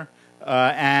things there.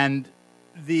 And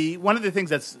one of the things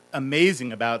that's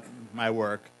amazing about my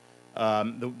work,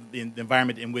 the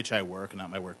environment in which I work, not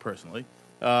my work personally,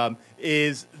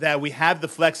 is that we have the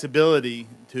flexibility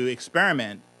to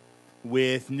experiment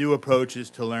with new approaches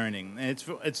to learning. And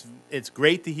it's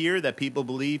great to hear that people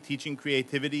believe teaching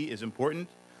creativity is important.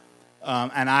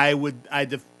 And I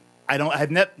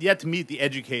have yet to meet the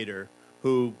educator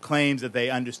who claims that they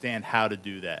understand how to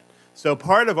do that. So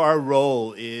part of our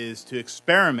role is to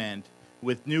experiment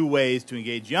with new ways to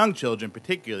engage young children,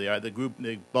 particularly.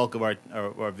 The bulk of our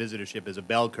visitorship is a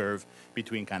bell curve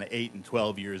between kind of 8 and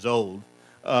 12 years old.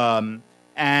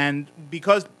 And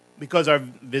because because our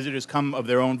visitors come of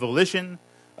their own volition,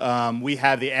 we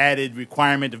have the added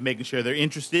requirement of making sure they're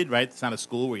interested, right? It's not a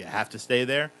school where you have to stay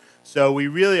there. So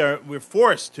we're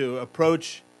forced to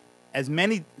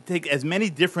take as many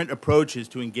different approaches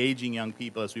to engaging young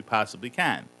people as we possibly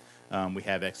can. We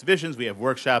have exhibitions, we have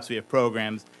workshops, we have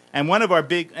programs, and one of our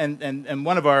big and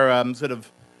one of our sort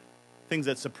of things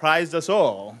that surprised us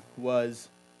all was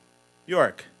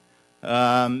Bjork.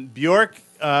 Bjork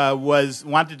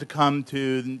wanted to come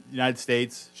to the United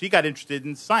States. She got interested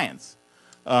in science,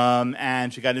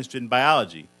 and she got interested in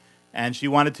biology, and she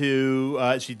wanted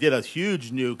to. She did a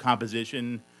huge new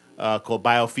composition called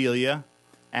Biophilia,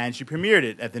 and she premiered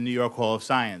it at the New York Hall of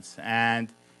Science,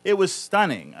 and it was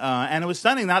stunning. And it was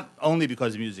stunning not only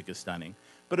because the music is stunning,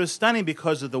 but it was stunning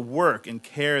because of the work and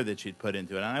care that she'd put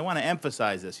into it. And I want to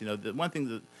emphasize this. You know, the one thing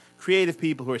that creative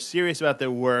people who are serious about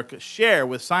their work share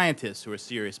with scientists who are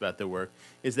serious about their work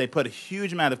is they put a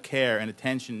huge amount of care and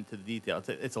attention to the detail.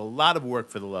 It's a lot of work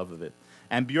for the love of it.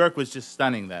 And Bjork was just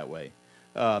stunning that way.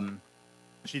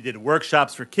 She did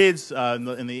workshops for kids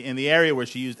in the area where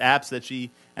she used apps that she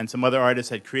and some other artists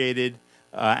had created,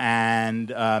 and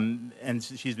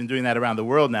she's been doing that around the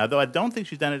world now. Though I don't think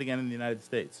she's done it again in the United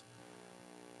States.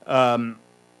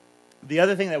 The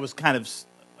other thing that was kind of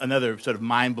another sort of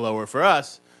mind blower for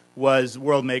us was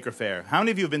World Maker Faire. How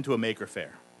many of you have been to a Maker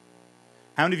Faire?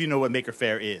 How many of you know what Maker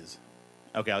Faire is?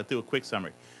 Okay, I'll do a quick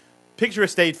summary. Picture a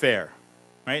state fair,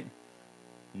 right?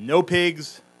 No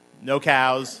pigs, no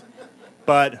cows,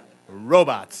 but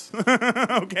robots,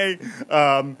 okay?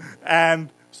 And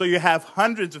so you have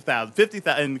hundreds of thousands,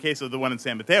 50,000, in the case of the one in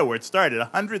San Mateo where it started,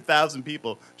 100,000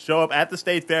 people show up at the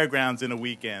state fairgrounds in a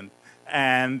weekend.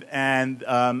 And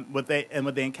what they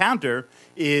encounter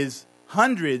is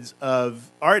hundreds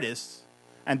of artists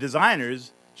and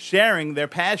designers sharing their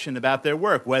passion about their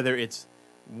work, whether it's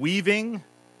weaving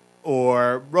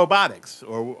or robotics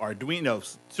or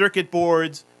Arduino circuit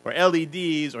boards or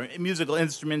LEDs or musical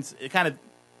instruments.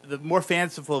 The more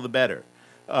fanciful, the better.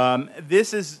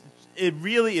 It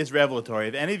really is revelatory.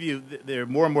 If any of you, there are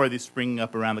more and more of these springing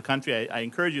up around the country. I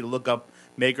encourage you to look up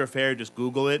Maker Faire, just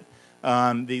Google it.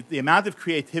 The amount of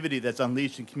creativity that's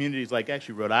unleashed in communities like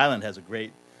actually Rhode Island has a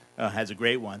great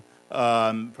one,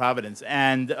 Providence,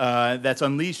 and that's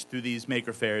unleashed through these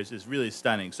Maker Fairs is really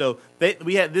stunning. So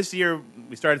we had this year,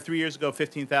 we started 3 years ago,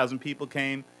 15,000 people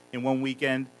came in one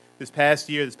weekend. This past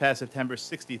September,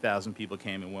 60,000 people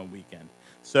came in one weekend.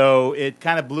 So it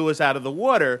kind of blew us out of the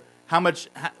water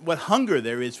what hunger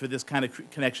there is for this kind of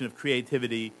connection of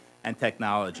creativity and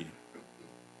technology.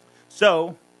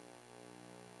 So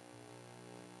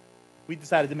we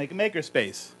decided to make a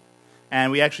makerspace. And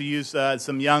we actually used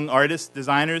some young artists,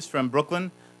 designers from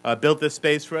Brooklyn, built this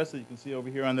space for us, as you can see over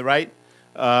here on the right.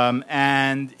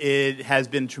 And it has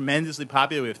been tremendously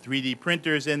popular. We have 3D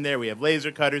printers in there. We have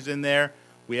laser cutters in there.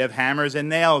 We have hammers and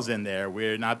nails in there.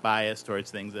 We're not biased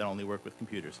towards things that only work with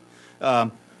computers.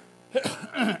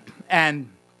 And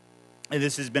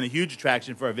this has been a huge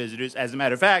attraction for our visitors. As a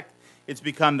matter of fact, it's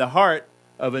become the heart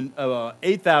of an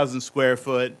 8,000 square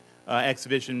foot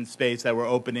exhibition space that we're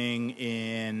opening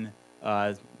in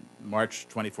March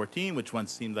 2014, which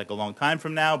once seemed like a long time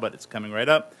from now, but it's coming right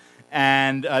up.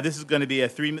 And this is going to be a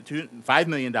 $5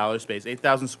 million space,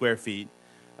 8,000 square feet.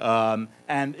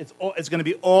 And it's going to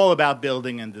be all about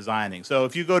building and designing. So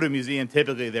if you go to a museum,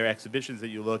 typically there are exhibitions that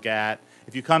you look at.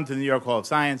 If you come to the New York Hall of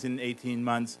Science in 18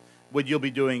 months, what you'll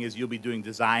be doing is you'll be doing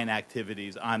design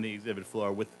activities on the exhibit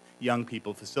floor with young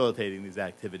people facilitating these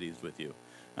activities with you.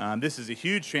 This is a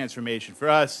huge transformation for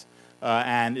us,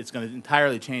 and it's going to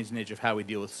entirely change the nature of how we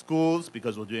deal with schools,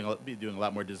 because we'll be doing a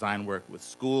lot more design work with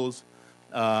schools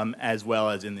as well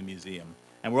as in the museum.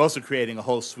 And we're also creating a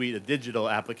whole suite of digital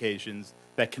applications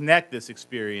that connect this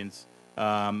experience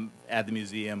at the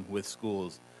museum with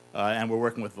schools. And we're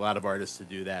working with a lot of artists to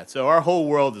do that. So our whole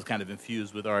world is kind of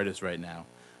infused with artists right now.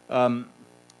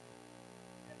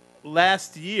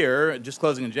 Last year, just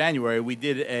closing in January, we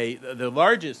did the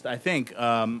largest, I think,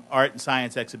 art and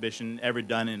science exhibition ever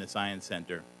done in a science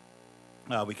center.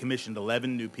 We commissioned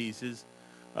 11 new pieces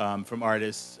from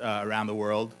artists around the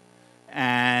world.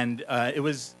 And it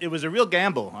was a real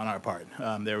gamble on our part.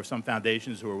 There were some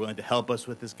foundations who were willing to help us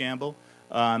with this gamble.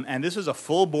 And this was a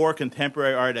full-bore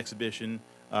contemporary art exhibition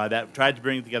that tried to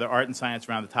bring together art and science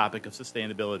around the topic of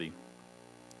sustainability.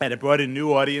 And it brought in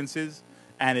new audiences,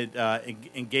 and it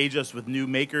engaged us with new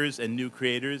makers and new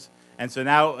creators. And so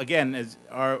now, again, as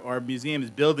our museum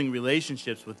is building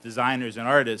relationships with designers and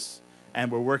artists, and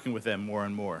we're working with them more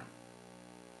and more.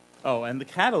 Oh, and the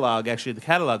catalog,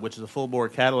 which is a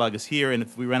full-board catalog, is here. And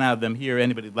if we run out of them here,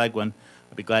 anybody would like one,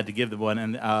 I'd be glad to give them one.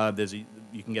 And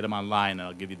you can get them online, and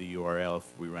I'll give you the URL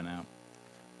if we run out.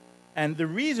 And the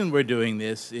reason we're doing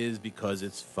this is because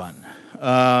it's fun.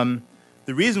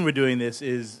 The reason we're doing this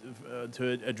is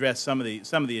to address some of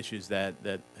the issues that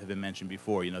have been mentioned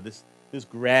before. You know, this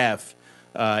graph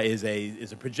is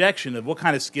a projection of what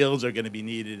kind of skills are going to be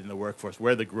needed in the workforce,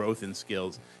 where the growth in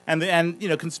skills, and you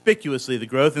know, conspicuously, the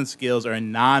growth in skills are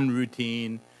in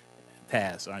non-routine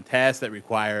tasks, are in tasks that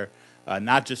require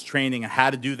not just training on how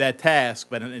to do that task,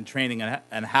 but in training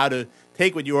on how to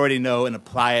take what you already know and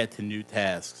apply it to new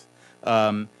tasks.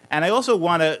 And I also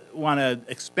want to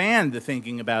expand the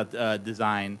thinking about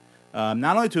design,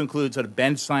 not only to include sort of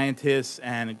bench scientists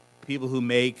and people who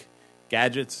make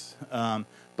gadgets,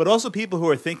 but also people who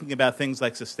are thinking about things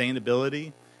like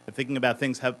sustainability, thinking about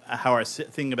things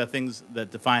thinking about things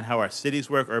that define how our cities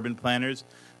work, urban planners.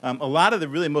 A lot of the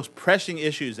really most pressing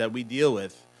issues that we deal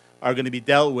with are going to be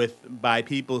dealt with by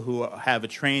people who have a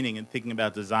training in thinking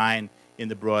about design in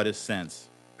the broadest sense,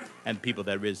 and people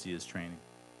that RISD is training.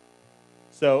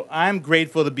 So I'm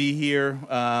grateful to be here.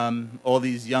 All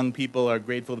these young people are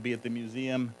grateful to be at the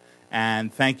museum,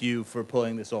 and thank you for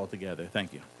pulling this all together.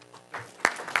 Thank you.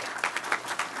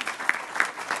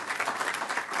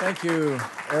 Thank you,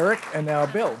 Eric. And now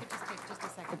Bill. Just a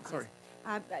second, please. Sorry.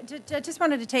 I just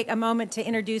wanted to take a moment to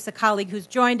introduce a colleague who's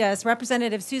joined us,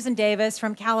 Representative Susan Davis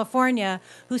from California,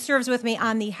 who serves with me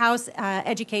on the House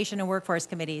Education and Workforce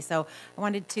Committee. So I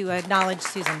wanted to acknowledge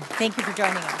Susan. Thank you for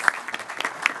joining us.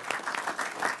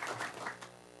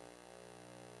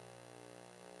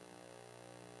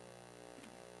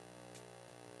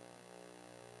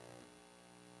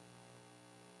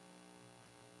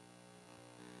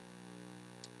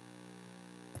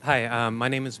 Hi, my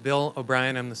name is Bill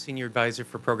O'Brien. I'm the Senior Advisor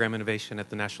for Program Innovation at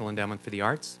the National Endowment for the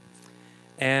Arts.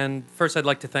 And first, I'd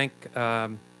like to thank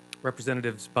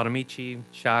Representatives Bonamici,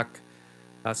 Schock,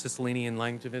 Cicilline, and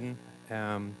Langevin,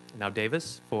 now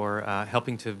Davis, for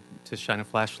helping to shine a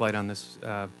flashlight on this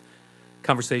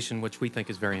conversation, which we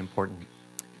think is very important.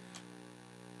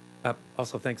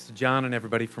 Also, thanks to John and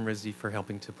everybody from RISD for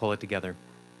helping to pull it together.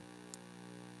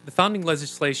 The founding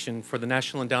legislation for the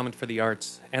National Endowment for the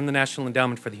Arts and the National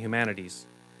Endowment for the Humanities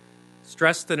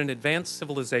stressed that an advanced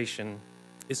civilization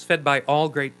is fed by all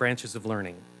great branches of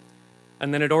learning,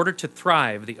 and that in order to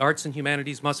thrive, the arts and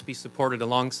humanities must be supported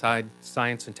alongside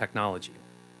science and technology.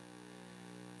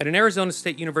 At an Arizona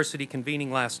State University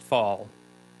convening last fall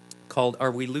called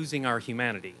Are We Losing Our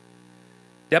Humanity?,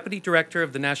 Deputy Director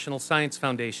of the National Science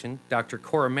Foundation, Dr.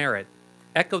 Cora Merritt,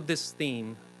 echoed this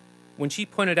theme when she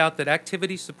pointed out that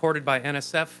activities supported by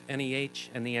NSF, NEH,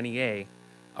 and the NEA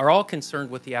are all concerned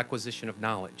with the acquisition of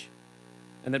knowledge,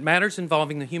 and that matters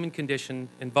involving the human condition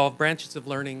involve branches of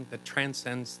learning that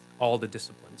transcends all the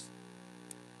disciplines.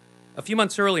 A few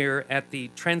months earlier, at the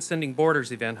Transcending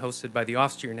Borders event hosted by the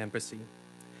Austrian Embassy,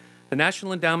 the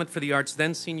National Endowment for the Arts'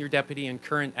 then Senior Deputy and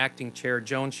current Acting Chair,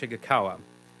 Joan Shigeakawa,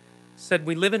 said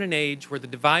we live in an age where the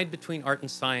divide between art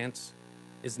and science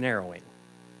is narrowing,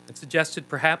 and suggested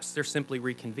perhaps they're simply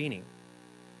reconvening.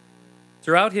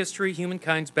 Throughout history,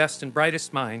 humankind's best and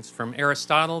brightest minds, from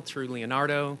Aristotle through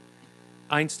Leonardo,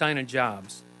 Einstein, and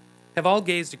Jobs, have all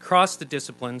gazed across the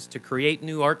disciplines to create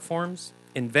new art forms,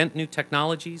 invent new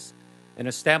technologies, and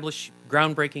establish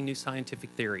groundbreaking new scientific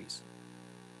theories.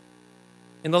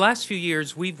 In the last few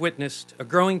years, we've witnessed a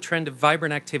growing trend of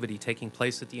vibrant activity taking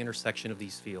place at the intersection of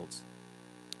these fields.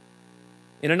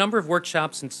 In a number of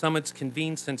workshops and summits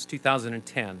convened since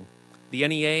 2010, the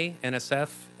NEA, NSF,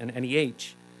 and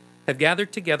NEH have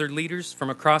gathered together leaders from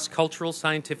across cultural,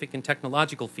 scientific, and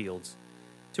technological fields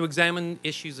to examine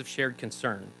issues of shared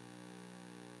concern.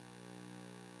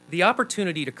 The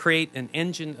opportunity to create an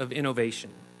engine of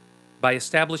innovation by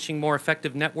establishing more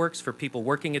effective networks for people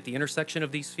working at the intersection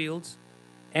of these fields,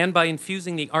 and by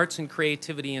infusing the arts and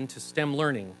creativity into STEM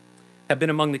learning, have been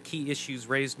among the key issues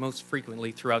raised most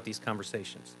frequently throughout these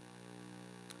conversations.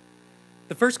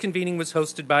 The first convening was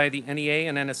hosted by the NEA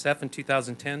and NSF in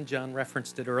 2010. John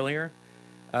referenced it earlier,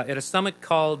 at a summit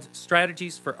called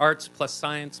Strategies for Arts plus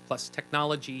Science plus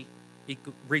Technology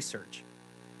Research.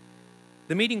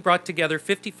 The meeting brought together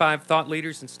 55 thought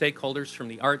leaders and stakeholders from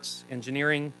the arts,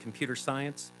 engineering, computer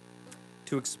science,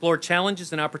 to explore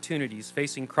challenges and opportunities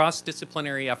facing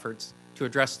cross-disciplinary efforts to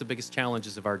address the biggest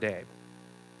challenges of our day.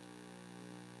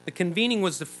 The convening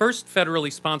was the first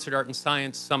federally sponsored art and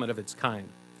science summit of its kind,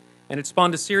 and it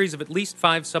spawned a series of at least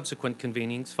 5 subsequent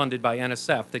convenings funded by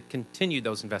NSF that continued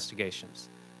those investigations,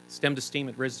 STEM to STEAM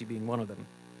at RISD being one of them.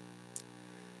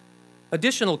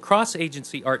 Additional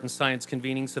cross-agency art and science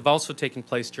convenings have also taken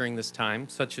place during this time,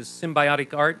 such as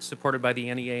Symbiotic Art, supported by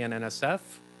the NEA and NSF,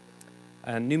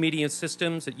 New Media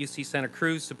Systems at UC Santa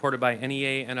Cruz, supported by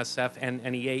NEA, NSF, and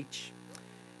NEH.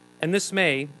 And this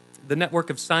May, the Network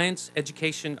of Science,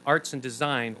 Education, Arts, and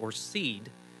Design, or SEED,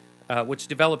 which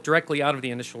developed directly out of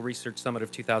the initial research summit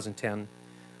of 2010,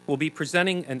 will be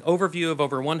presenting an overview of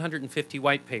over 150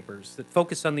 white papers that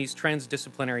focus on these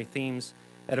transdisciplinary themes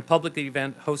at a public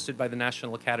event hosted by the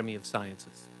National Academy of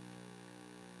Sciences.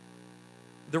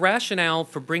 The rationale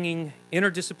for bringing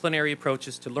interdisciplinary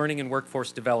approaches to learning and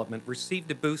workforce development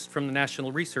received a boost from the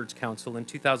National Research Council in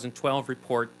 2012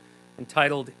 report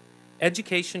entitled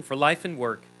Education for Life and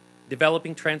Work,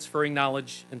 Developing Transferring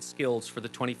Knowledge and Skills for the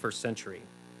 21st Century,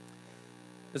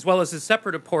 as well as a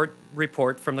separate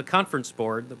report from the Conference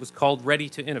Board that was called Ready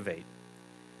to Innovate.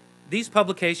 These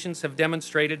publications have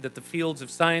demonstrated that the fields of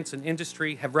science and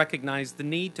industry have recognized the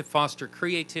need to foster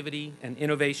creativity and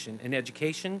innovation in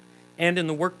education and in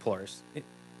the workplace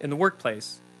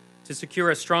to secure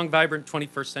a strong, vibrant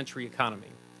 21st century economy.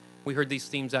 We heard these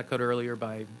themes echoed earlier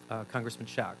by Congressman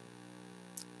Schacht.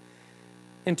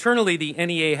 Internally, the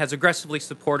NEA has aggressively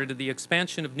supported the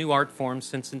expansion of new art forms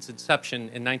since its inception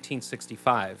in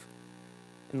 1965.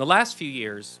 In the last few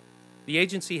years, the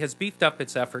agency has beefed up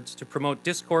its efforts to promote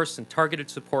discourse and targeted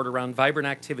support around vibrant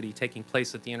activity taking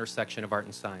place at the intersection of art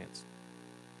and science.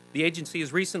 The agency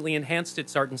has recently enhanced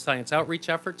its art and science outreach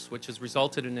efforts, which has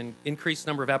resulted in an increased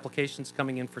number of applications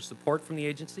coming in for support from the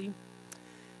agency.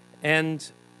 And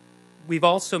we've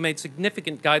also made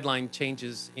significant guideline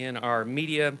changes in our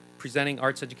media, presenting,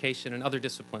 arts education, and other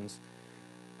disciplines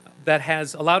that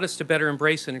has allowed us to better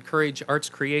embrace and encourage arts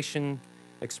creation,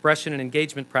 expression, and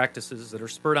engagement practices that are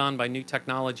spurred on by new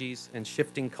technologies and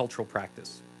shifting cultural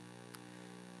practice.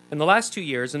 In the last 2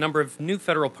 years, a number of new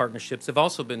federal partnerships have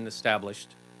also been established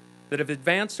that have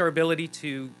advanced our ability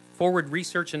to forward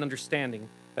research and understanding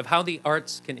of how the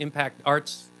arts can impact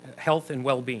arts, health, and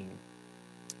well-being.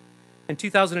 In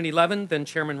 2011, then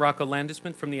Chairman Rocco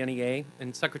Landesman from the NEA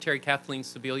and Secretary Kathleen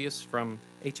Sebelius from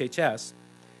HHS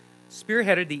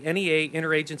spearheaded the NEA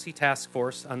Interagency Task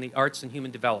Force on the Arts and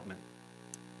Human Development.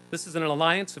 This is an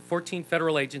alliance of 14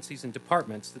 federal agencies and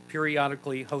departments that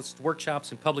periodically host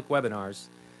workshops and public webinars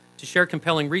to share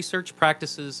compelling research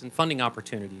practices and funding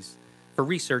opportunities for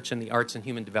research in the arts and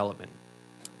human development.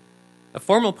 A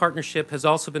formal partnership has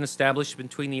also been established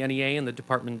between the NEA and the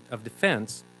Department of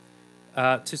Defense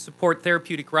to support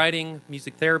therapeutic writing,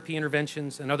 music therapy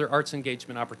interventions, and other arts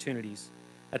engagement opportunities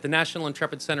at the National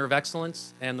Intrepid Center of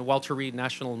Excellence and the Walter Reed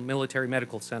National Military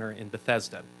Medical Center in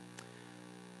Bethesda.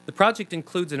 The project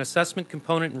includes an assessment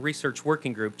component and research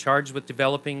working group charged with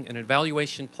developing an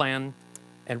evaluation plan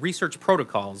and research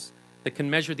protocols that can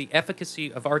measure the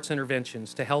efficacy of arts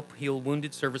interventions to help heal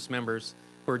wounded service members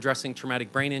who are addressing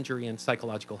traumatic brain injury and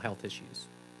psychological health issues.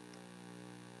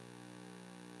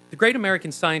 The great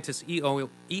American scientist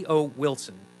E.O.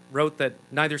 Wilson wrote that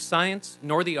neither science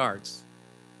nor the arts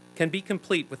can be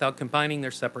complete without combining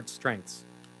their separate strengths.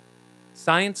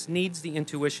 Science needs the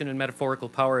intuition and metaphorical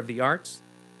power of the arts,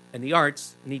 and the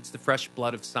arts needs the fresh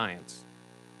blood of science.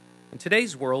 In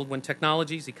today's world, when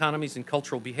technologies, economies, and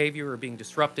cultural behavior are being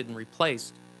disrupted and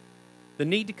replaced, the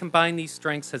need to combine these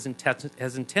strengths has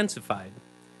intensified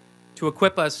to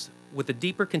equip us with a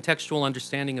deeper contextual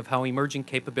understanding of how emerging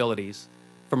capabilities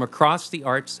from across the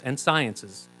arts and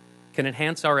sciences can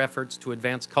enhance our efforts to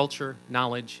advance culture,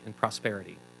 knowledge, and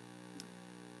prosperity.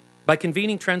 By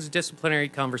convening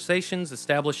transdisciplinary conversations,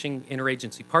 establishing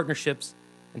interagency partnerships,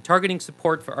 and targeting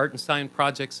support for art and science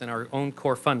projects in our own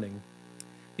core funding,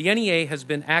 the NEA has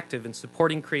been active in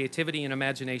supporting creativity and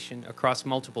imagination across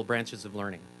multiple branches of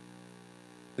learning.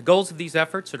 The goals of these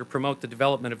efforts are to promote the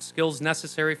development of skills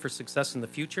necessary for success in the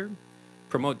future,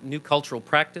 promote new cultural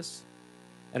practice,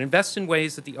 and invest in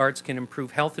ways that the arts can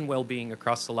improve health and well-being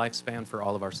across the lifespan for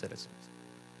all of our citizens.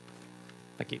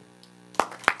 Thank you.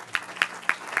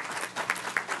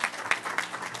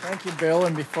 Thank you, Bill.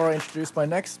 And before I introduce my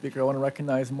next speaker, I want to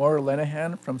recognize Moira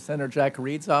Lenahan from Senator Jack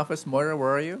Reed's office. Moira, where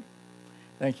are you?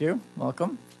 Thank you.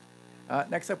 Welcome.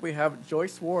 Next up, we have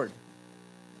Joyce Ward.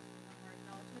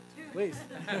 Please.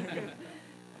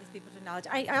 People to acknowledge.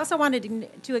 I also wanted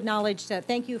to acknowledge,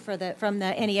 thank you from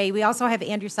the NEA. We also have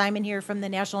Andrew Simon here from the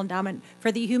National Endowment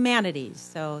for the Humanities.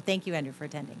 So thank you, Andrew, for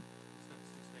attending.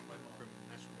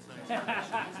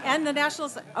 And the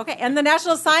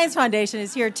National Science Foundation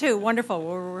is here too. Wonderful.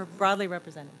 We're broadly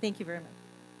represented. Thank you very much.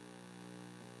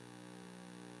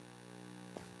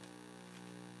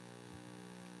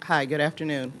 Hi, good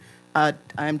afternoon.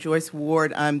 I'm Joyce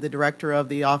Ward. I'm the director of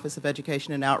the Office of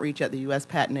Education and Outreach at the U.S.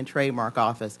 Patent and Trademark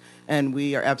Office, and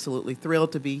we are absolutely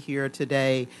thrilled to be here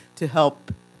today to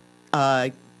help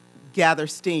gather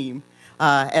steam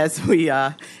as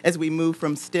we move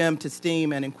from STEM to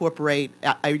STEAM and incorporate.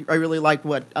 I really liked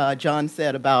what John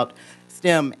said about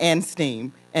STEM and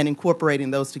STEAM and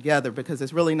incorporating those together, because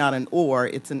it's really not an or,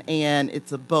 it's an and,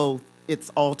 it's a both,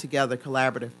 it's all together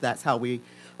collaborative. That's how we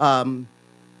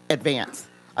advance.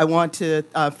 I want to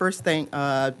first thank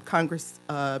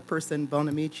Congressperson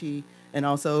Bonamici and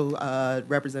also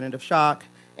Representative Schock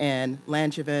and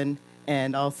Langevin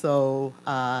and also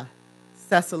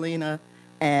Cecilina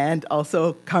and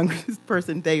also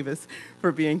Congressperson Davis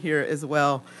for being here as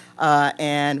well,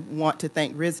 and want to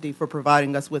thank RISD for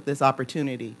providing us with this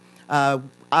opportunity.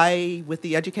 With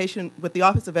the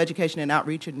Office of Education and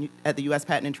Outreach at the U.S.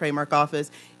 Patent and Trademark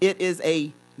Office, it is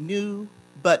a new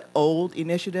but old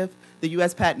initiative. The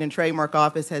U.S. Patent and Trademark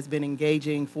Office has been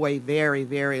engaging for a very,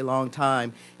 very long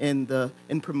time in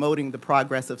promoting the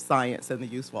progress of science and the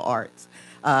useful arts.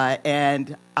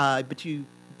 But you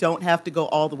don't have to go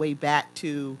all the way back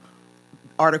to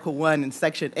Article 1 and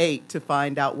Section 8 to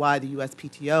find out why the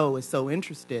USPTO is so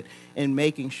interested in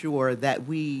making sure that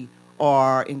we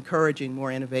are encouraging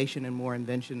more innovation and more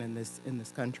invention in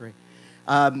this country.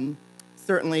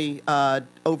 Certainly,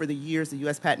 over the years, the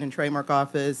U.S. Patent and Trademark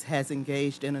Office has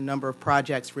engaged in a number of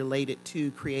projects related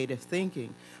to creative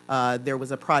thinking. There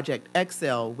was a Project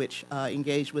Excel, which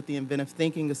engaged with the Inventive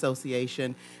Thinking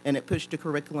Association, and it pushed the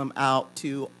curriculum out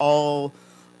to all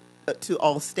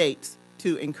states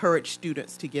to encourage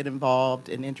students to get involved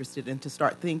and interested and to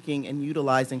start thinking and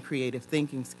utilizing creative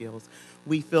thinking skills.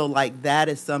 We feel like that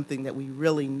is something that we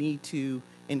really need to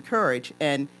encourage,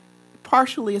 and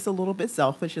partially it's a little bit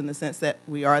selfish in the sense that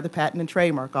we are the Patent and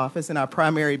Trademark Office and our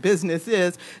primary business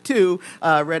is to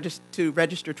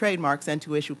register trademarks and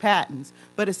to issue patents,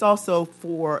 but it's also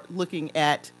for looking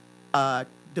at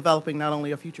developing not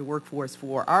only a future workforce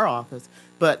for our office,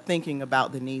 but thinking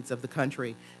about the needs of the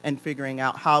country and figuring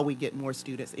out how we get more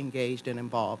students engaged and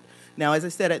involved. Now, as I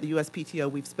said, at the USPTO,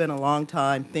 we've spent a long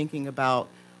time thinking about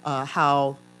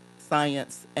how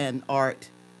science and art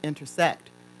intersect,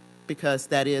 because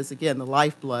that is, again, the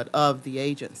lifeblood of the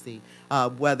agency,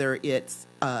 whether it's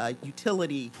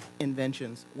utility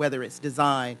inventions, whether it's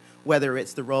design, whether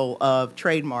it's the role of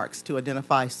trademarks to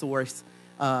identify source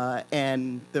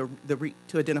and to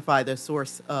identify the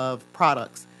source of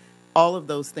products. All of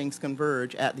those things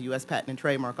converge at the U.S. Patent and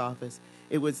Trademark Office.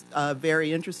 It was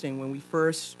very interesting when we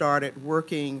first started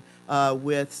working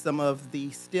with some of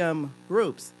the STEM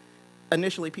groups.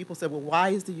 Initially, people said, well, why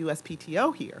is the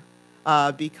USPTO here?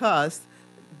 Because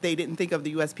they didn't think of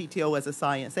the USPTO as a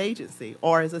science agency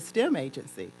or as a STEM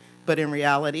agency. But in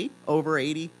reality, over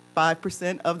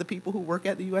 85% of the people who work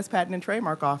at the U.S. Patent and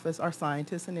Trademark Office are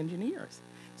scientists and engineers.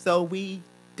 So we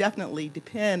definitely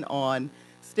depend on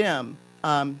STEM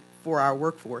for our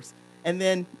workforce. And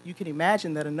then you can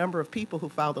imagine that a number of people who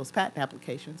file those patent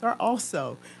applications are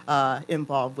also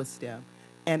involved with STEM.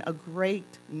 And a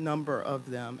great number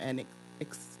of them, an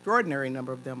extraordinary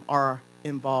number of them, are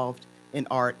involved in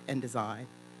art and design.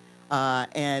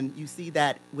 And you see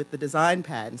that with the design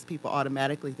patents, people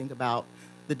automatically think about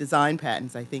the design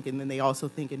patents, I think, and then they also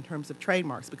think in terms of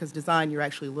trademarks, because design, you're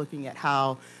actually looking at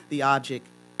how the object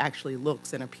actually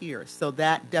looks and appears. So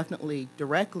that definitely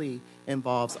directly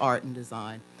involves art and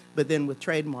design. But then with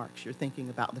trademarks, you're thinking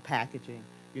about the packaging.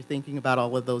 You're thinking about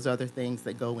all of those other things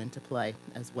that go into play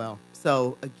as well.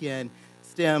 So again,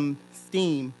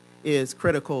 STEAM is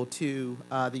critical to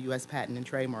the U.S. Patent and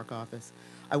Trademark Office.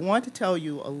 I want to tell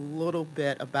you a little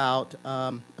bit about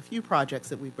a few projects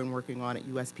that we've been working on at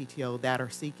USPTO that are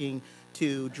seeking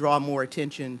to draw more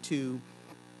attention to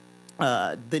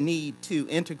the need to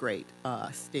integrate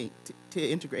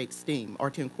STEAM or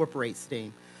to incorporate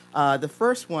STEAM. The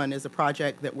first one is a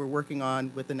project that we're working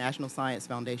on with the National Science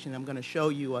Foundation. I'm going to show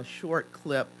you a short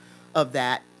clip of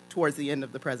that towards the end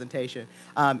of the presentation.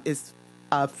 It's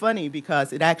funny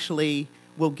because it actually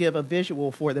will give a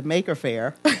visual for the Maker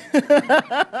Faire.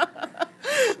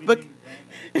 But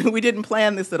we didn't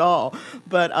plan this at all.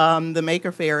 But the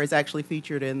Maker Faire is actually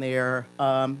featured in there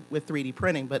with 3D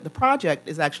printing. But the project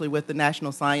is actually with the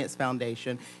National Science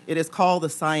Foundation. It is called the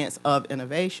Science of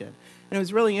Innovation. And it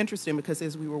was really interesting because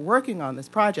as we were working on this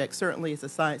project, certainly it's a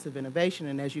science of innovation,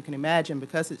 and as you can imagine,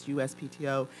 because it's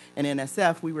USPTO and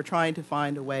NSF, we were trying to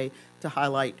find a way to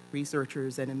highlight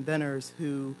researchers and inventors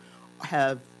who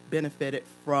have benefited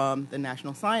from the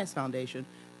National Science Foundation,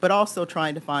 but also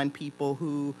trying to find people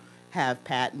who have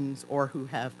patents or who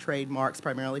have trademarks,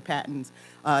 primarily patents,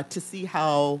 to see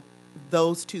how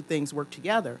those two things work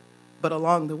together. But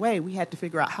along the way, we had to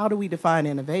figure out, how do we define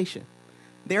innovation?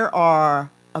 There are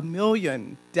a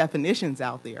million definitions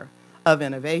out there of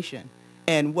innovation.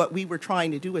 And what we were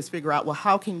trying to do is figure out, well,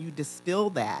 how can you distill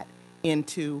that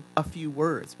into a few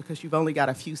words because you've only got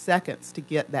a few seconds to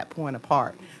get that point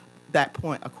apart, that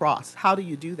point across. How do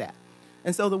you do that?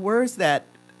 And so the words that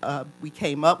we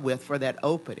came up with for that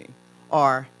opening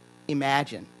are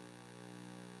imagine,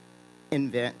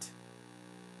 invent,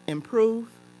 improve,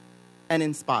 and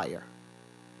inspire.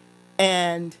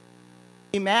 And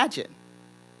imagine,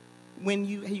 when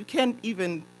you can't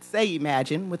even say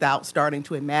imagine without starting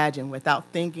to imagine, without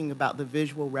thinking about the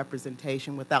visual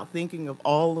representation, without thinking of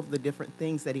all of the different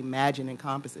things that imagine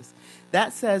encompasses.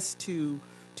 That says to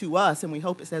us, and we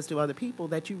hope it says to other people,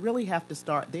 that you really have to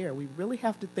start there. We really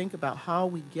have to think about how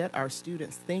we get our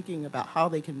students thinking about how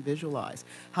they can visualize,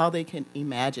 how they can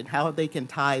imagine, how they can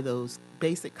tie those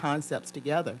basic concepts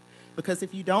together. Because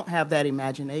if you don't have that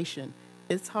imagination,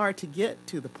 it's hard to get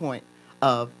to the point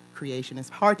of creation. It's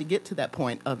hard to get to that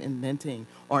point of inventing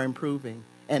or improving,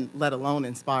 and let alone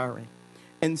inspiring.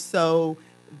 And so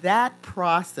that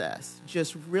process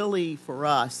just really, for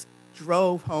us,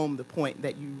 drove home the point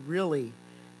that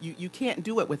you can't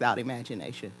do it without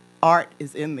imagination. Art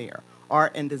is in there.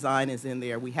 Art and design is in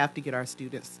there. We have to get our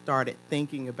students started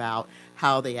thinking about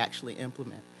how they actually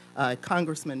implement.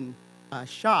 Congressman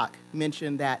Schock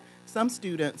mentioned that some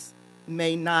students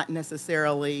may not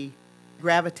necessarily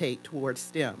gravitate towards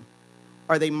STEM,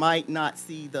 or they might not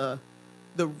see the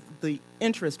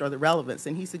interest or the relevance.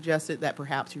 And he suggested that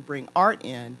perhaps you bring art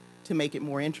in to make it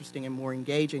more interesting and more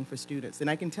engaging for students. And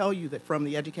I can tell you that from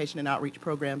the education and outreach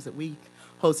programs that we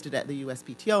hosted at the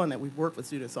USPTO and that we've worked with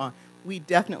students on, we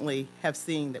definitely have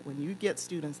seen that when you get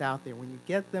students out there, when you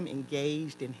get them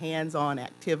engaged in hands-on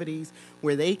activities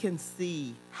where they can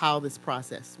see how this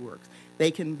process works,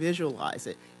 they can visualize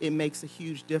it, it makes a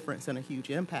huge difference and a huge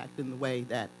impact in the way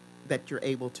that you're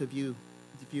able to view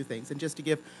things. And just to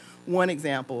give one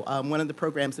example, one of the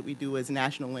programs that we do is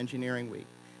National Engineering Week.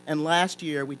 And last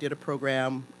year we did a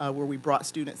program where we brought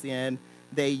students in.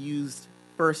 They used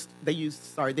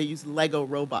Lego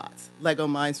robots, Lego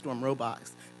Mindstorm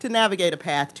robots, to navigate a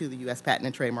path to the U.S. Patent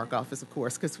and Trademark Office, of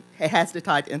course, because it has to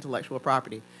tie to intellectual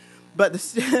property. But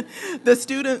the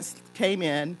students came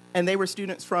in, and they were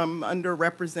students from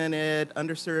underrepresented,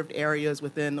 underserved areas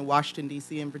within the Washington,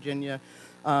 D.C. and Virginia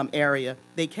area.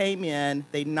 They came in,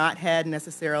 they not had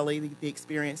necessarily the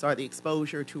experience or the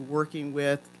exposure to working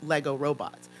with Lego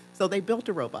robots. So they built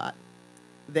a robot.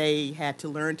 They had to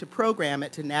learn to program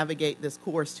it to navigate this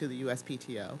course to the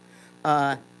USPTO.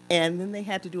 And then they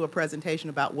had to do a presentation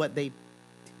about what they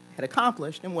had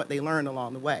accomplished and what they learned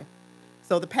along the way.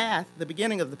 So the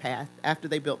beginning of the path, after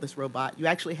they built this robot, you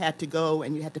actually had to go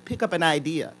and you had to pick up an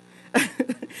idea.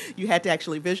 You had to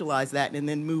actually visualize that and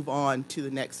then move on to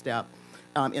the next step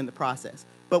in the process.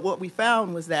 But what we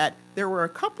found was that there were a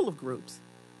couple of groups,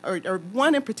 or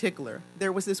one in particular.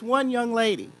 There was this one young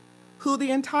lady who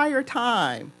the entire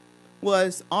time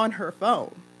was on her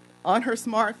phone, on her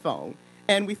smartphone,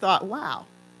 and we thought, wow,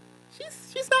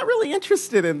 she's not really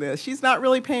interested in this. She's not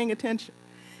really paying attention.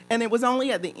 And it was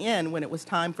only at the end, when it was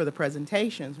time for the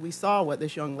presentations, we saw what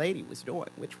this young lady was doing,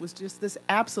 which was just this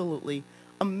absolutely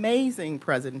amazing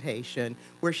presentation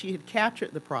where she had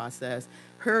captured the process.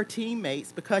 Her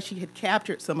teammates, because she had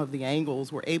captured some of the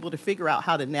angles, were able to figure out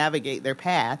how to navigate their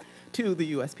path to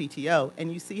the USPTO.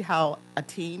 And you see how a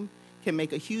team can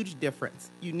make a huge difference.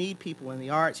 You need people in the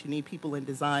arts, you need people in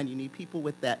design, you need people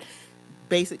with that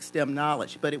basic STEM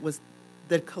knowledge, but it was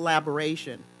the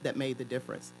collaboration that made the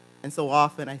difference. And so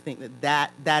often I think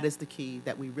that is the key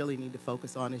that we really need to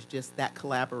focus on, is just that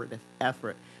collaborative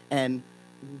effort and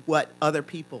what other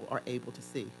people are able to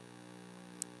see.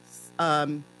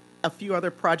 A few other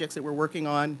projects that we're working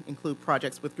on include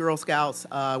projects with Girl Scouts,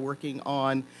 working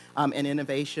on an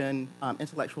innovation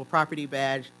intellectual property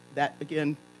badge that,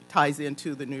 again, ties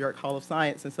into the New York Hall of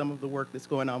Science and some of the work that's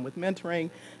going on with mentoring,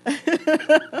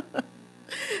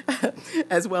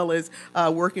 as well as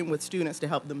working with students to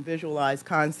help them visualize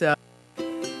concepts.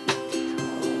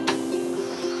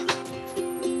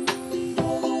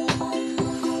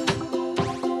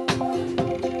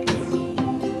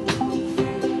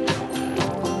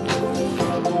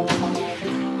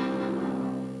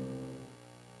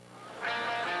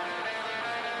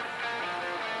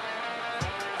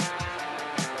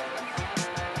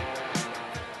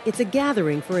 It's a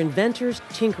gathering for inventors,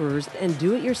 tinkerers, and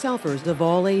do-it-yourselfers of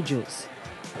all ages.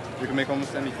 You can make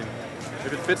almost anything.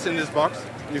 If it fits in this box,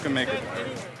 you can make it.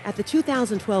 At the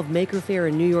 2012 Maker Faire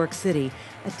in New York City,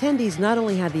 attendees not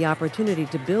only had the opportunity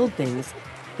to build things,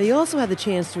 they also had the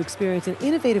chance to experience an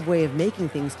innovative way of making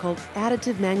things called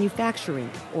additive manufacturing,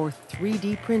 or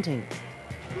 3D printing.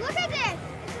 Look at this!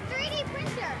 It's a 3D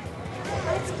printer!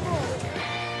 That's cool.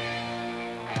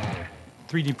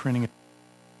 3D printing.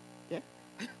 Yeah.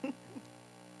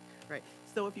 Right.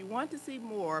 So if you want to see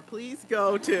more, please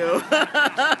go to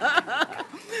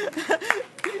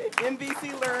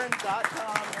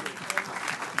nbclearn.com.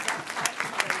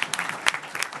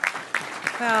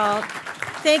 Well,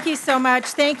 thank you so much.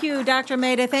 Thank you, Dr.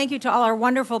 Maeda. Thank you to all our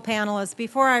wonderful panelists.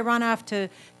 Before I run off to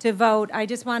vote, I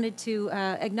just wanted to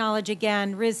acknowledge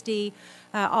again RISD,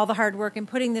 all the hard work in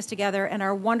putting this together, and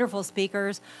our wonderful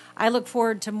speakers. I look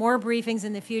forward to more briefings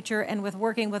in the future and with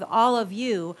working with all of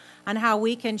you on how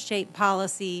we can shape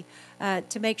policy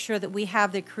to make sure that we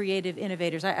have the creative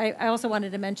innovators. I also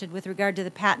wanted to mention with regard to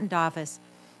the Patent Office,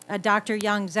 Dr.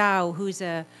 Yang Zhao, who's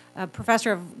a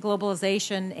professor of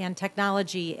globalization and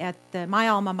technology at my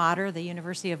alma mater, the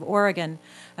University of Oregon,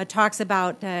 talks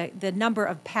about the number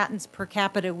of patents per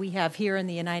capita we have here in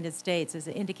the United States as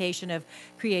an indication of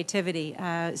creativity.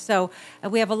 So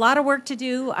we have a lot of work to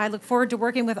do. I look forward to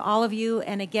working with all of you.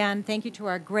 And again, thank you to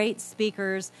our great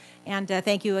speakers. And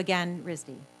thank you again,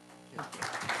 RISD.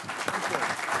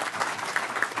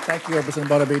 Thank you,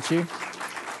 Representative Bonamici.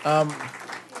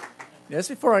 Just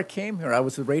before I came here, I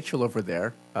was with Rachel over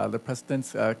there, the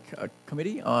President's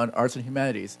Committee on Arts and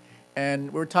Humanities,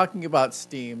 and we were talking about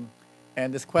STEAM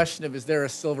and this question of, is there a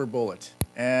silver bullet?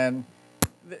 And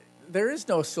there is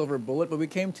no silver bullet, but we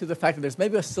came to the fact that there's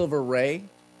maybe a silver ray.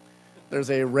 There's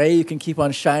a ray you can keep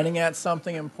on shining at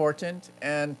something important,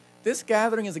 and this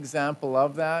gathering is an example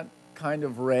of that kind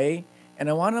of ray. And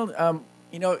I want to,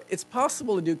 it's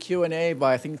possible to do Q&A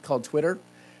by, I think it's called Twitter.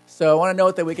 So I want to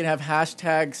note that we can have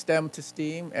hashtag STEM to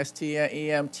STEAM,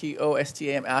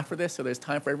 STEMTOSTAM after this, so there's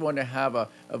time for everyone to have a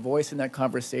voice in that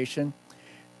conversation.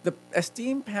 The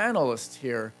STEAM panelists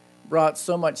here brought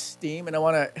so much STEAM, and I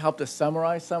want to help to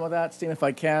summarize some of that STEAM if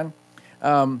I can.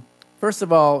 First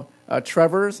of all,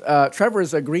 Trevor's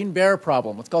a green bear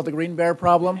problem. Let's call it the green bear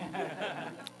problem.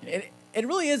 It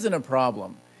really isn't a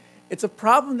problem. It's a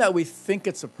problem that we think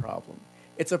it's a problem.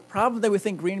 It's a problem that we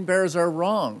think green bears are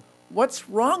wrong. What's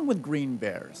wrong with green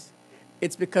bears?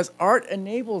 It's because art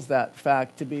enables that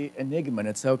fact to be enigma, and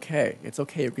it's okay. It's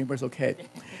okay. Green bear's okay.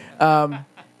 And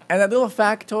that little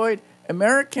factoid,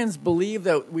 Americans believe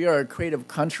that we are a creative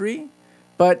country,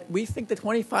 but we think that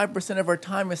 25% of our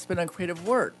time is spent on creative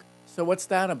work. So what's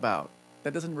that about?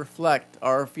 That doesn't reflect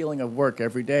our feeling of work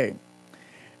every day.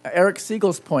 Eric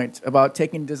Siegel's point about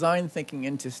taking design thinking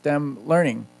into STEM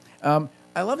learning. I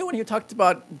love it when he talked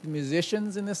about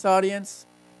musicians in this audience.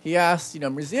 He asked,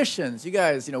 musicians, you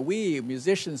guys, we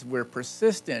musicians, we're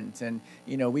persistent and,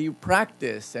 we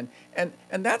practice. And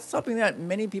that's something that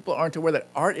many people aren't aware, that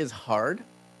art is hard.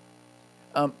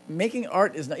 Making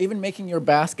art is not, even making your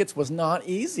baskets was not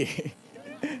easy.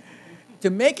 To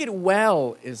make it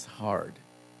well is hard.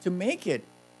 To make it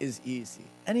is easy.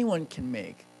 Anyone can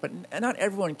make, but not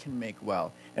everyone can make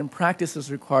well. And practice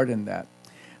is required in that.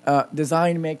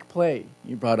 Design, make, play,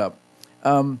 you brought up.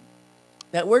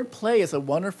 That word play is a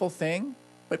wonderful thing,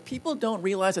 but people don't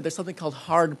realize that there's something called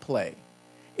hard play.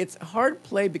 It's hard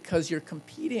play because you're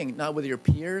competing not with your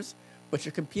peers, but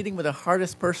you're competing with the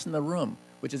hardest person in the room,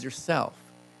 which is yourself.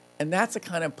 And that's the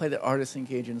kind of play that artists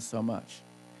engage in so much.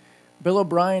 Bill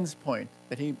O'Brien's point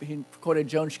that he quoted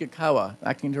Joan Shigekawa,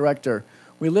 acting director,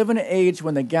 we live in an age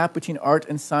when the gap between art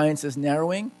and science is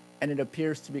narrowing and it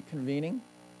appears to be convening.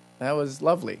 That was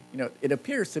lovely. It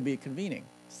appears to be convening.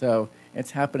 So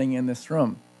it's happening in this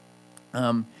room.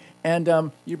 You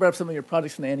brought up some of your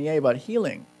projects from the NEA about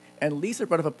healing. And Lisa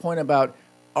brought up a point about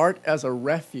art as a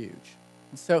refuge.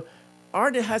 And so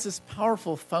art has this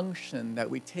powerful function that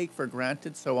we take for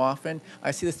granted so often.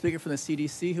 I see the speaker from the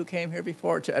CDC who came here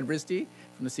before, at RISD,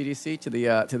 from the CDC to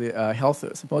the health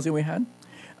symposium we had.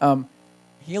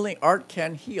 Healing, art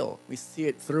can heal. We see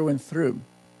it through and through.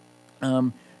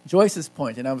 Joyce's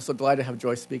point, and I was so delighted to have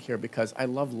Joyce speak here because I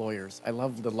love lawyers. I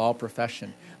love the law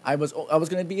profession. I was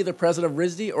going to be either president of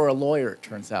RISD or a lawyer, it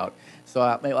turns out. So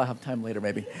I'll have time later,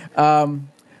 maybe. But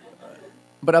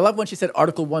I love when she said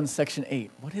Article 1, Section 8.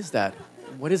 What is that?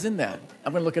 What is in that?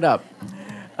 I'm going to look it up.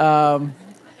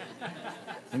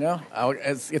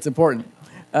 It's important.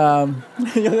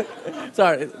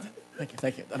 Sorry.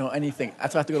 Thank you. I don't know anything.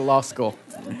 That's why I have to go to law school.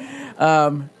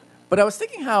 But I was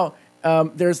thinking how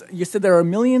you said there are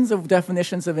millions of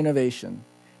definitions of innovation.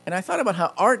 And I thought about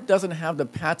how art doesn't have the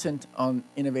patent on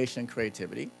innovation and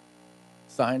creativity.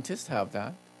 Scientists have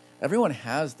that. Everyone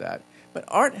has that. But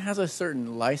art has a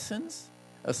certain license,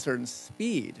 a certain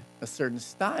speed, a certain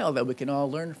style that we can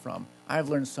all learn from. I've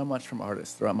learned so much from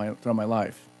artists throughout my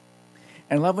life.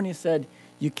 And I love when you said,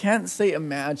 you can't say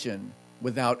imagine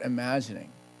without imagining.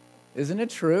 Isn't it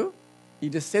true? You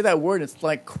just say that word, it's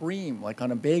like cream, like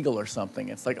on a bagel or something.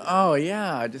 It's like, oh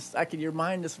yeah, your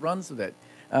mind just runs with it.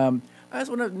 I just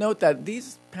want to note that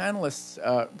these panelists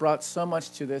brought so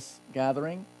much to this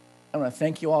gathering. I want to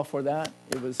thank you all for that.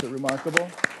 It was remarkable.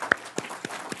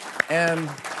 And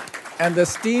the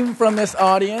STEAM from this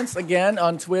audience, again,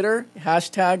 on Twitter,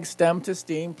 hashtag STEM to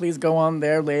STEAM. Please go on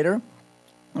there later.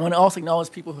 I want to also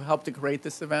acknowledge people who helped to create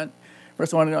this event.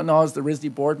 First, I want to acknowledge the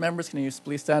RISD board members. Can you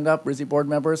please stand up? RISD board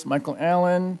members, Michael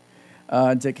Allen,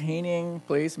 Dick Haining,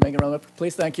 please. Megan Riley,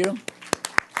 please, thank you.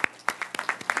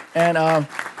 And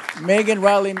Megan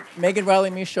Riley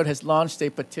Michaud has launched a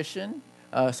petition.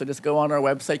 So just go on our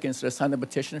website. You can sort of sign the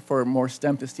petition for more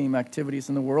STEM to STEAM activities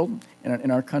in the world,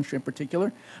 in our country in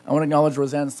particular. I want to acknowledge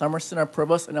Roseanne Summerson, our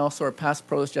provost, and also our past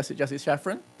provost, Jesse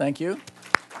Sheffrin. Thank you.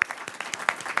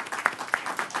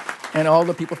 And all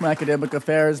the people from Academic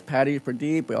Affairs, Patty,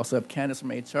 Pradeep. We also have Candace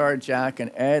from HR, Jack,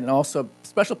 and Ed. And also a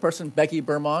special person, Becky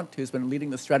Bermont, who's been leading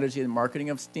the strategy and marketing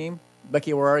of STEAM.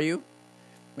 Becky, where are you?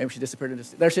 Maybe she disappeared.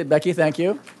 There she is, Becky. Thank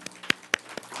you.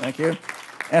 Thank you.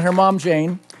 And her mom,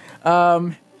 Jane.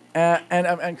 And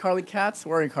Carly Katz.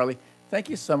 Where are you, Carly? Thank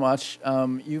you so much.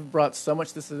 You've brought so much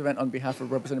to this event on behalf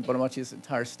of Representative Bonamici's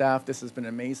entire staff. This has been an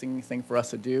amazing thing for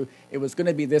us to do. It was going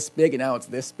to be this big, and now it's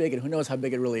this big, and who knows how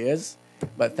big it really is.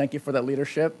 But thank you for that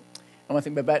leadership. I want to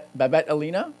thank Babette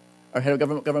Alina, our head of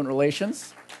government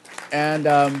relations, and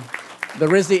the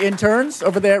RISD interns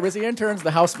over there, RISD interns,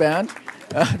 the house band,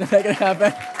 to make it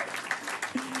happen.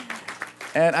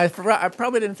 And I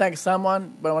probably didn't thank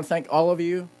someone, but I want to thank all of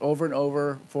you over and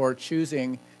over for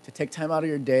choosing to take time out of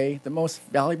your day, the most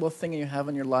valuable thing you have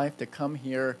in your life, to come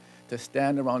here to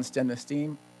stand around STEM to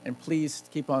STEAM. And please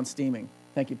keep on steaming.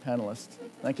 Thank you, panelists.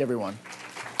 Thank you, everyone.